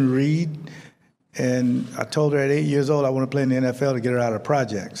 couldn't read. And I told her at 8 years old I want to play in the NFL to get her out of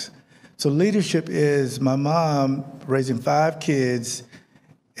projects. So leadership is my mom raising 5 kids,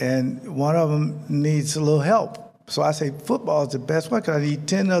 and one of them needs a little help. So I say football is the best one because I need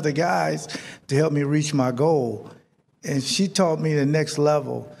 10 other guys to help me reach my goal. And she taught me the next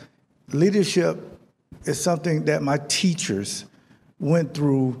level. Leadership is something that my teachers went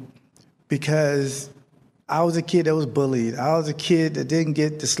through because I was a kid that was bullied. I was a kid that didn't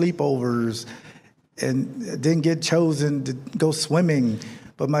get the sleepovers and didn't get chosen to go swimming.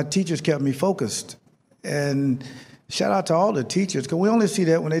 But my teachers kept me focused. And shout out to all the teachers, because we only see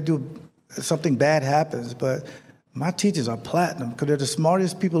that when they do something bad happens. But my teachers are platinum because they're the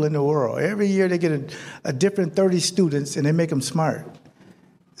smartest people in the world. Every year they get a different 30 students and they make them smart.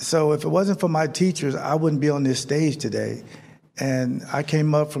 So if it wasn't for my teachers, I wouldn't be on this stage today. And I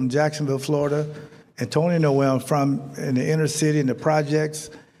came up from Jacksonville, Florida, and Tony know where I'm from, in the inner city, in the projects.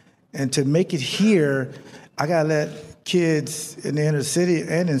 And to make it here, I got to let kids in the inner city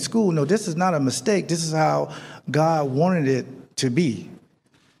and in school know this is not a mistake. This is how God wanted it to be.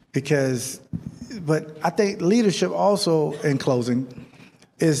 But I think leadership also, in closing,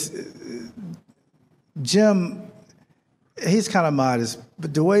 is Jim, he's kind of modest,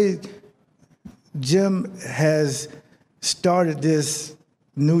 but the way Jim has started this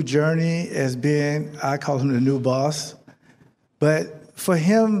new journey as being, I call him the new boss. But for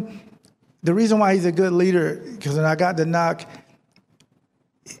him, the reason why he's a good leader, because when I got the knock,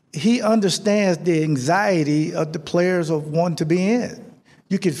 he understands the anxiety of the players of wanting to be in.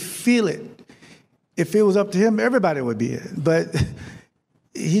 You could feel it. If it was up to him, everybody would be in. But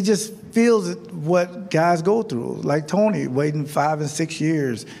he just feels what guys go through, like Tony, waiting 5 and 6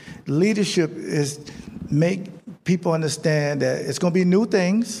 years. Leadership is make people understand that it's going to be new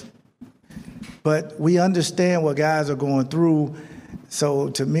things, but we understand what guys are going through. So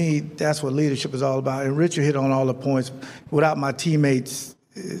to me, that's what leadership is all about. And Richard hit on all the points. Without my teammates,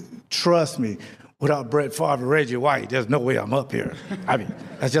 trust me, without Brett Favre and Reggie White, there's no way I'm up here. I mean,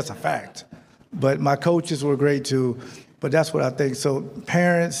 that's just a fact. But my coaches were great too. But that's what I think. So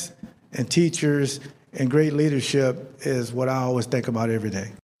parents and teachers and great leadership is what I always think about every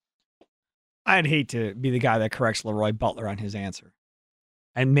day. I'd hate to be the guy that corrects Leroy Butler on his answer.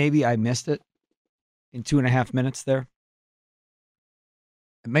 And maybe I missed it in 2.5 minutes there.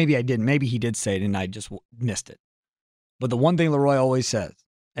 Maybe I didn't. Maybe he did say it and I just missed it. But the one thing Leroy always says,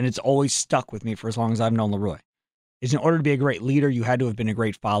 and it's always stuck with me for as long as I've known Leroy, is in order to be a great leader, you had to have been a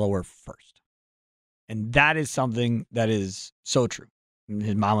great follower first. And that is something that is so true. And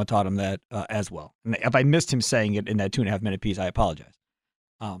his mama taught him that as well. And if I missed him saying it in that 2.5 minute piece, I apologize.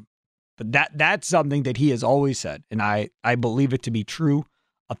 But that's something that he has always said, and I believe it to be true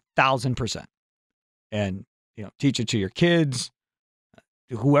 1,000%. And teach it to your kids,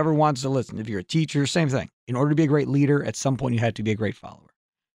 whoever wants to listen. If you're a teacher, same thing. In order to be a great leader, at some point you had to be a great follower.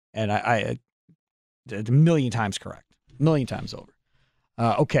 And I 1,000,000 times correct, 1,000,000 times over.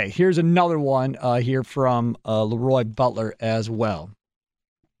 Okay, here's another one here from Leroy Butler as well.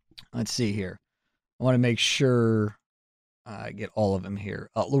 Let's see here. I want to make sure I get all of them here.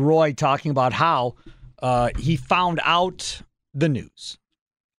 Leroy talking about how he found out the news.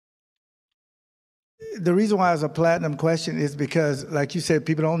 The reason why it's a platinum question is because, like you said,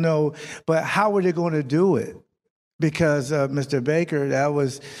 people don't know, but how are they going to do it? Because Mr. Baker, that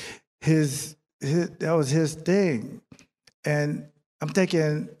was his thing. And I'm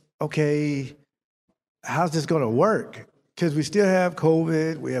thinking, okay, how's this going to work? Because we still have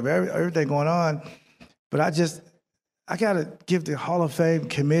COVID, we have everything going on, but I got to give the Hall of Fame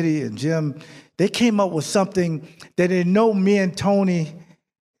committee and Jim, they came up with something that they know me and Tony,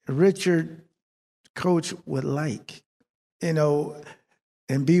 Richard, Coach would like, and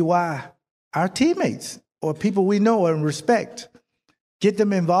BY, our teammates or people we know and respect, get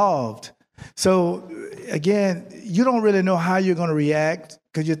them involved. So again, you don't really know how you're going to react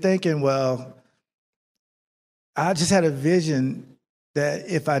because you're thinking, well, I just had a vision that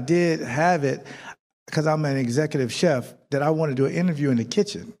if I did have it, because I'm an executive chef, that I want to do an interview in the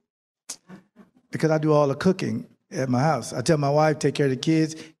kitchen because I do all the cooking at my house. I tell my wife, take care of the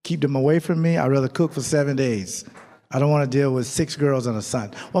kids, keep them away from me. I'd rather cook for 7 days. I don't want to deal with 6 girls and a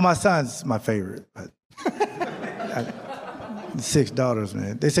son. Well, my son's my favorite, but 6 daughters,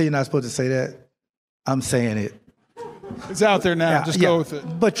 man. They say you're not supposed to say that. I'm saying it. It's out there now. Just go with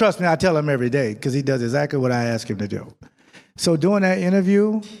it. But trust me, I tell him every day because he does exactly what I ask him to do. So doing that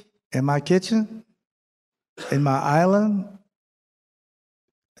interview in my kitchen, in my island,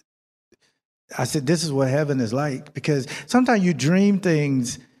 I said, this is what heaven is like. Because sometimes you dream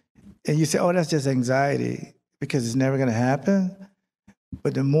things and you say, oh, that's just anxiety because it's never going to happen.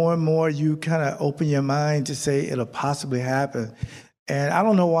 But the more and more you kind of open your mind to say it'll possibly happen. And I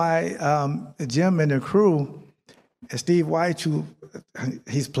don't know why Jim and the crew, and Steve White, who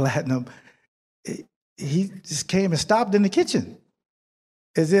he's platinum, he just came and stopped in the kitchen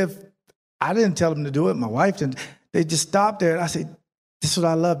as if I didn't tell him to do it. My wife didn't. They just stopped there. And I said, this is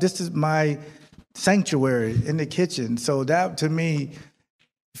what I love. This is my sanctuary in the kitchen. So that to me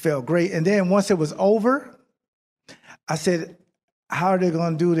felt great. And then once it was over, I said, how are they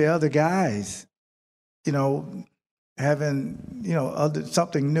going to do the other guys? Having,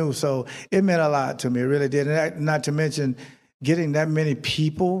 something new. So it meant a lot to me. It really did. And not to mention getting that many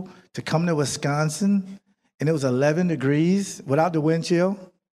people to come to Wisconsin and it was 11 degrees without the wind chill.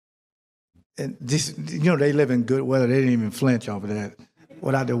 And this, they live in good weather. They didn't even flinch over that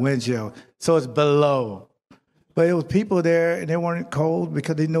without the wind chill. So it's below. But it was people there, and they weren't cold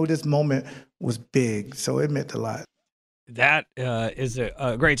because they know this moment was big. So it meant a lot. That is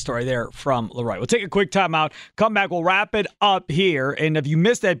a great story there from Leroy. We'll take a quick time out. Come back. We'll wrap it up here. And if you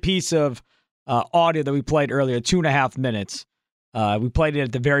missed that piece of audio that we played earlier, 2.5 minutes, we played it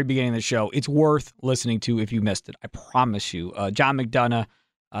at the very beginning of the show. It's worth listening to if you missed it. I promise you. John McDonough,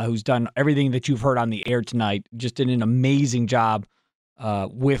 who's done everything that you've heard on the air tonight, just did an amazing job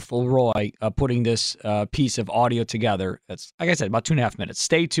with Leroy putting this piece of audio together. That's, like I said, about 2.5 minutes.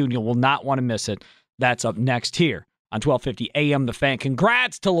 Stay tuned. You will not want to miss it. That's up next here on 1250 AM The Fan.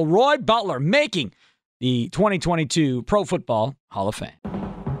 Congrats to Leroy Butler making the 2022 Pro Football Hall of Fame.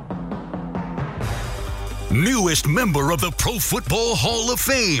 newest member of the Pro Football Hall of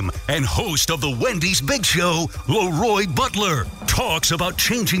Fame and host of the Wendy's Big Show, Leroy Butler, talks about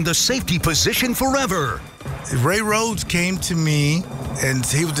changing the safety position forever. Ray Rhodes came to me, and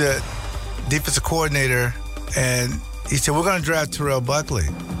he was the defensive coordinator, and he said, we're going to draft Terrell Buckley,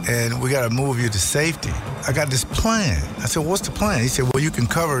 and we got to move you to safety. I got this plan. I said, what's the plan? He said, well, you can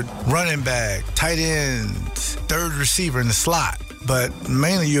cover running back, tight ends, third receiver in the slot, but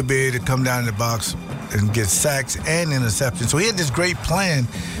mainly you'll be able to come down in the box and get sacks and interceptions. So he had this great plan.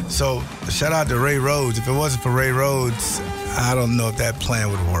 So shout out to Ray Rhodes. If it wasn't for Ray Rhodes, I don't know if that plan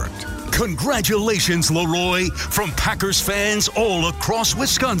would have worked. Congratulations, Leroy, from Packers fans all across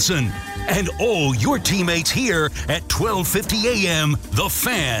Wisconsin and all your teammates here at 1250 AM, The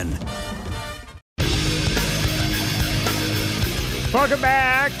Fan. Welcome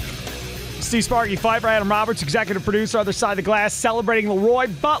back. Steve Sparky, Pfeiffer, Adam Roberts, executive producer, other side of the glass, celebrating Leroy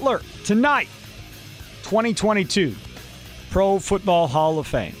Butler tonight, 2022 Pro Football Hall of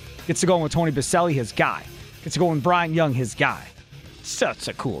Fame. Gets to go in with Tony Baselli, his guy. Gets to go in with Brian Young, his guy. Such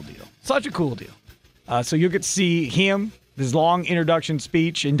a cool deal. Such a cool deal. So you'll get to see him, his long induction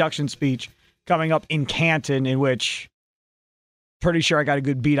speech coming up in Canton, in which pretty sure I got a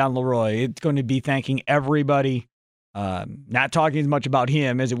good beat on Leroy. It's going to be thanking everybody, not talking as much about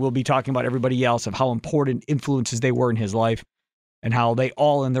him as it will be talking about everybody else, of how important influences they were in his life and how they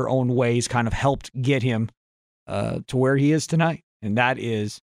all in their own ways kind of helped get him to where he is tonight. And that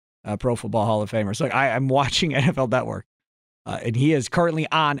is Pro Football Hall of Famer. So I'm watching NFL Network. And he is currently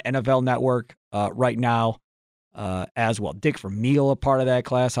on NFL Network right now as well. Dick Vermeil, a part of that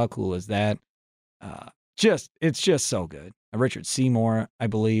class. How cool is that? It's just so good. Richard Seymour, I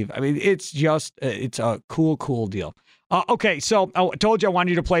believe. I mean, it's a cool deal. Okay, so I told you I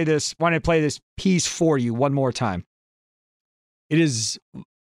wanted to play this piece for you one more time. It is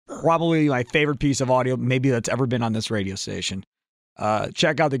probably my favorite piece of audio maybe that's ever been on this radio station.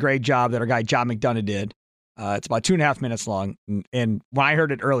 Check out the great job that our guy John McDonough did. It's about 2.5 minutes long, and when I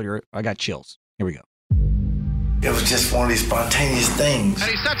heard it earlier, I got chills. Here we go. It was just one of these spontaneous things.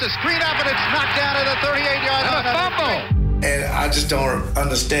 And he sets a screen up, and it's knocked down at the 38-yard line. And a fumble. And I just don't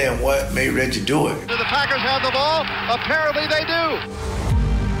understand what made Reggie do it. Do the Packers have the ball? Apparently they do.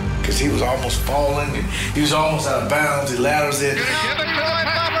 Because he was almost falling. He was almost out of bounds. He laterals it. Leroy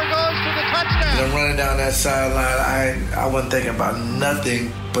Butler goes to the touchdown. And I'm running down that sideline. I wasn't thinking about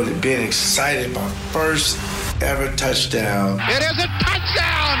nothing but being excited about first ever touchdown. It is a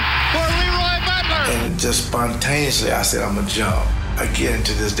touchdown for Leroy Butler. And just spontaneously, I said, I'm going to jump. Again,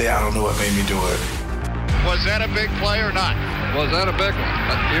 to this day, I don't know what made me do it. Was that a big play or not? Was that a big one?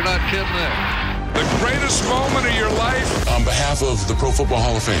 You're not kidding there. The greatest moment of your life. On behalf of the Pro Football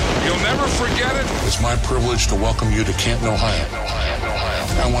Hall of Fame, you'll never forget it. It's my privilege to welcome you to Canton, Ohio.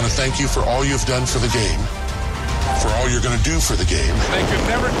 I want to thank you for all you've done for the game, for all you're going to do for the game. They could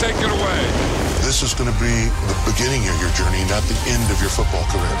never take it away. This is going to be the beginning of your journey, not the end of your football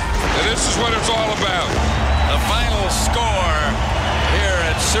career. And this is what it's all about. The final score here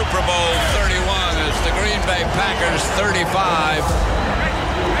at Super Bowl 31 is the Green Bay Packers 35,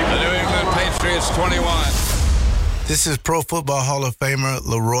 the New England Patriots 21. This is Pro Football Hall of Famer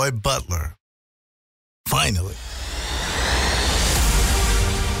Leroy Butler. Finally.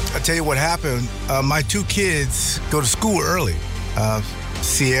 I tell you what happened. My two kids go to school early,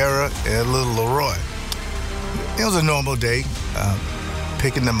 Sierra and little Leroy. It was a normal day,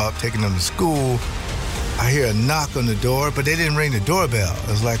 picking them up, taking them to school. I hear a knock on the door, but they didn't ring the doorbell. It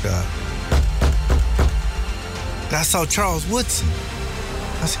was like a... And I saw Charles Woodson.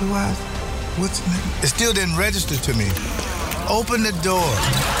 I said, why? Woodson? It still didn't register to me. Open the door.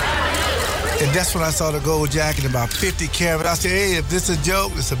 And that's when I saw the gold jacket, about 50 carat. I said, hey, if this is a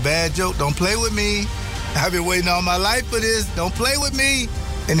joke, it's a bad joke. Don't play with me. I've been waiting all my life for this. Don't play with me.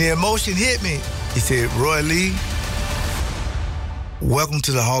 And the emotion hit me. He said, Roy Lee, welcome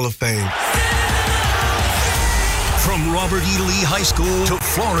to the Hall of Fame. From Robert E. Lee High School to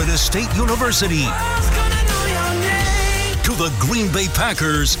Florida State University, to the Green Bay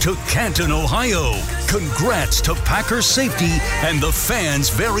Packers to Canton, Ohio. Congrats to Packers safety and the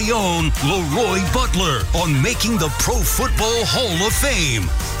fans' very own Leroy Butler on making the Pro Football Hall of Fame.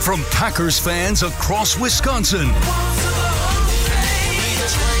 From Packers fans across Wisconsin.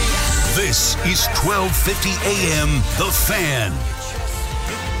 This is 1250 AM, The Fan.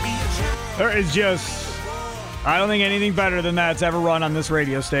 There is just, I don't think anything better than that's ever run on this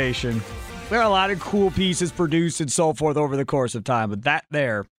radio station. There are a lot of cool pieces produced and so forth over the course of time, but that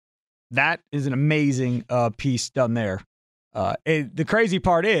is an amazing piece done there. The crazy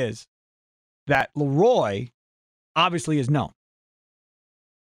part is that Leroy obviously is known.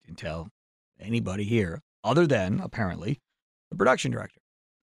 Didn't tell anybody here. other than, apparently, the production director.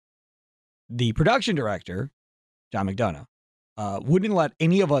 The production director, John McDonough, wouldn't let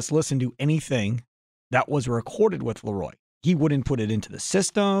any of us listen to anything that was recorded with Leroy. He wouldn't put it into the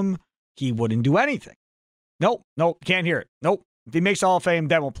system. He wouldn't do anything. Nope, can't hear it. Nope. If he makes the Hall of Fame,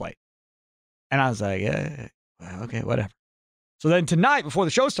 then we'll play it. And I was like, yeah, okay, whatever. So then tonight, before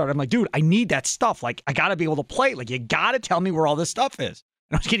the show started, I'm like, dude, I need that stuff. Like, I got to be able to play it. Like, you got to tell me where all this stuff is.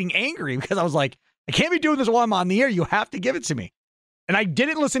 And I was getting angry because I was like, I can't be doing this while I'm on the air. You have to give it to me. And I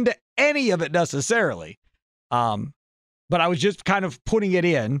didn't listen to any of it necessarily. But I was just kind of putting it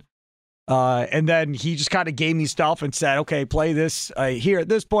in. And then he just kind of gave me stuff and said, okay, play this here at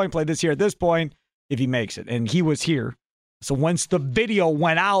this point, play this here at this point, if he makes it. And he was here. So once the video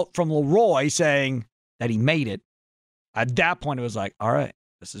went out from Leroy saying that he made it, at that point it was like, all right,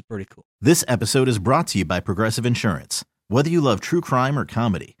 this is pretty cool. This episode is brought to you by Progressive Insurance. Whether you love true crime or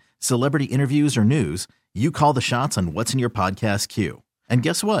comedy, celebrity interviews or news, you call the shots on what's in your podcast queue. And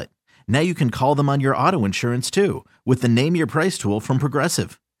guess what? Now you can call them on your auto insurance too with the Name Your Price tool from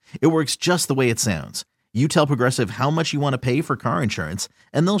Progressive. It works just the way it sounds. You tell Progressive how much you want to pay for car insurance,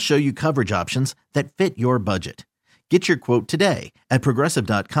 and they'll show you coverage options that fit your budget. Get your quote today at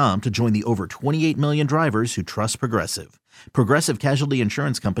Progressive.com to join the over 28 million drivers who trust Progressive. Progressive Casualty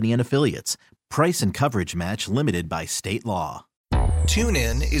Insurance Company and Affiliates. Price and coverage match limited by state law.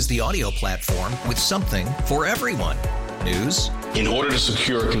 TuneIn is the audio platform with something for everyone. News. In order to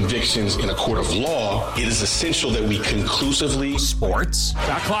secure convictions in a court of law, it is essential that we conclusively. Sports.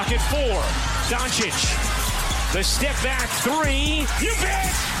 Shot clock at 4. Doncic. The step back 3. You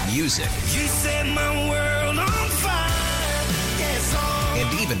bet. Music. You set my world on fire. Yes,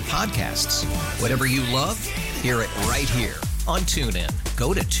 and even podcasts. Whatever you love, hear it right here on TuneIn.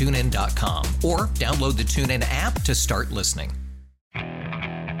 Go to TuneIn.com or download the TuneIn app to start listening.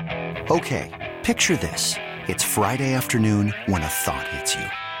 Okay, picture this. It's Friday afternoon when a thought hits you.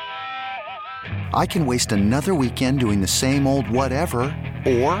 I can waste another weekend doing the same old whatever,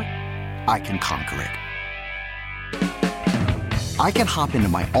 or I can conquer it. I can hop into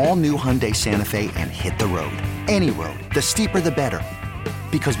my all-new Hyundai Santa Fe and hit the road. Any road. The steeper, the better.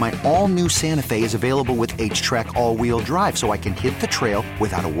 Because my all-new Santa Fe is available with H-Track all-wheel drive, so I can hit the trail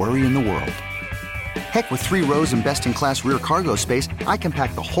without a worry in the world. Heck, with 3 rows and best-in-class rear cargo space, I can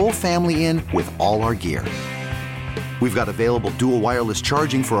pack the whole family in with all our gear. We've got available dual wireless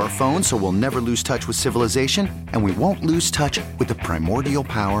charging for our phones, so we'll never lose touch with civilization, and we won't lose touch with the primordial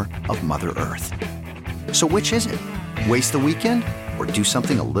power of Mother Earth. So which is it? Waste the weekend or do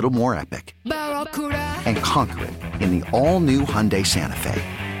something a little more epic? And conquer it in the all-new Hyundai Santa Fe.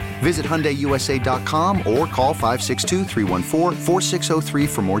 Visit HyundaiUSA.com or call 562-314-4603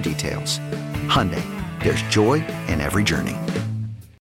 for more details. Hyundai, there's joy in every journey.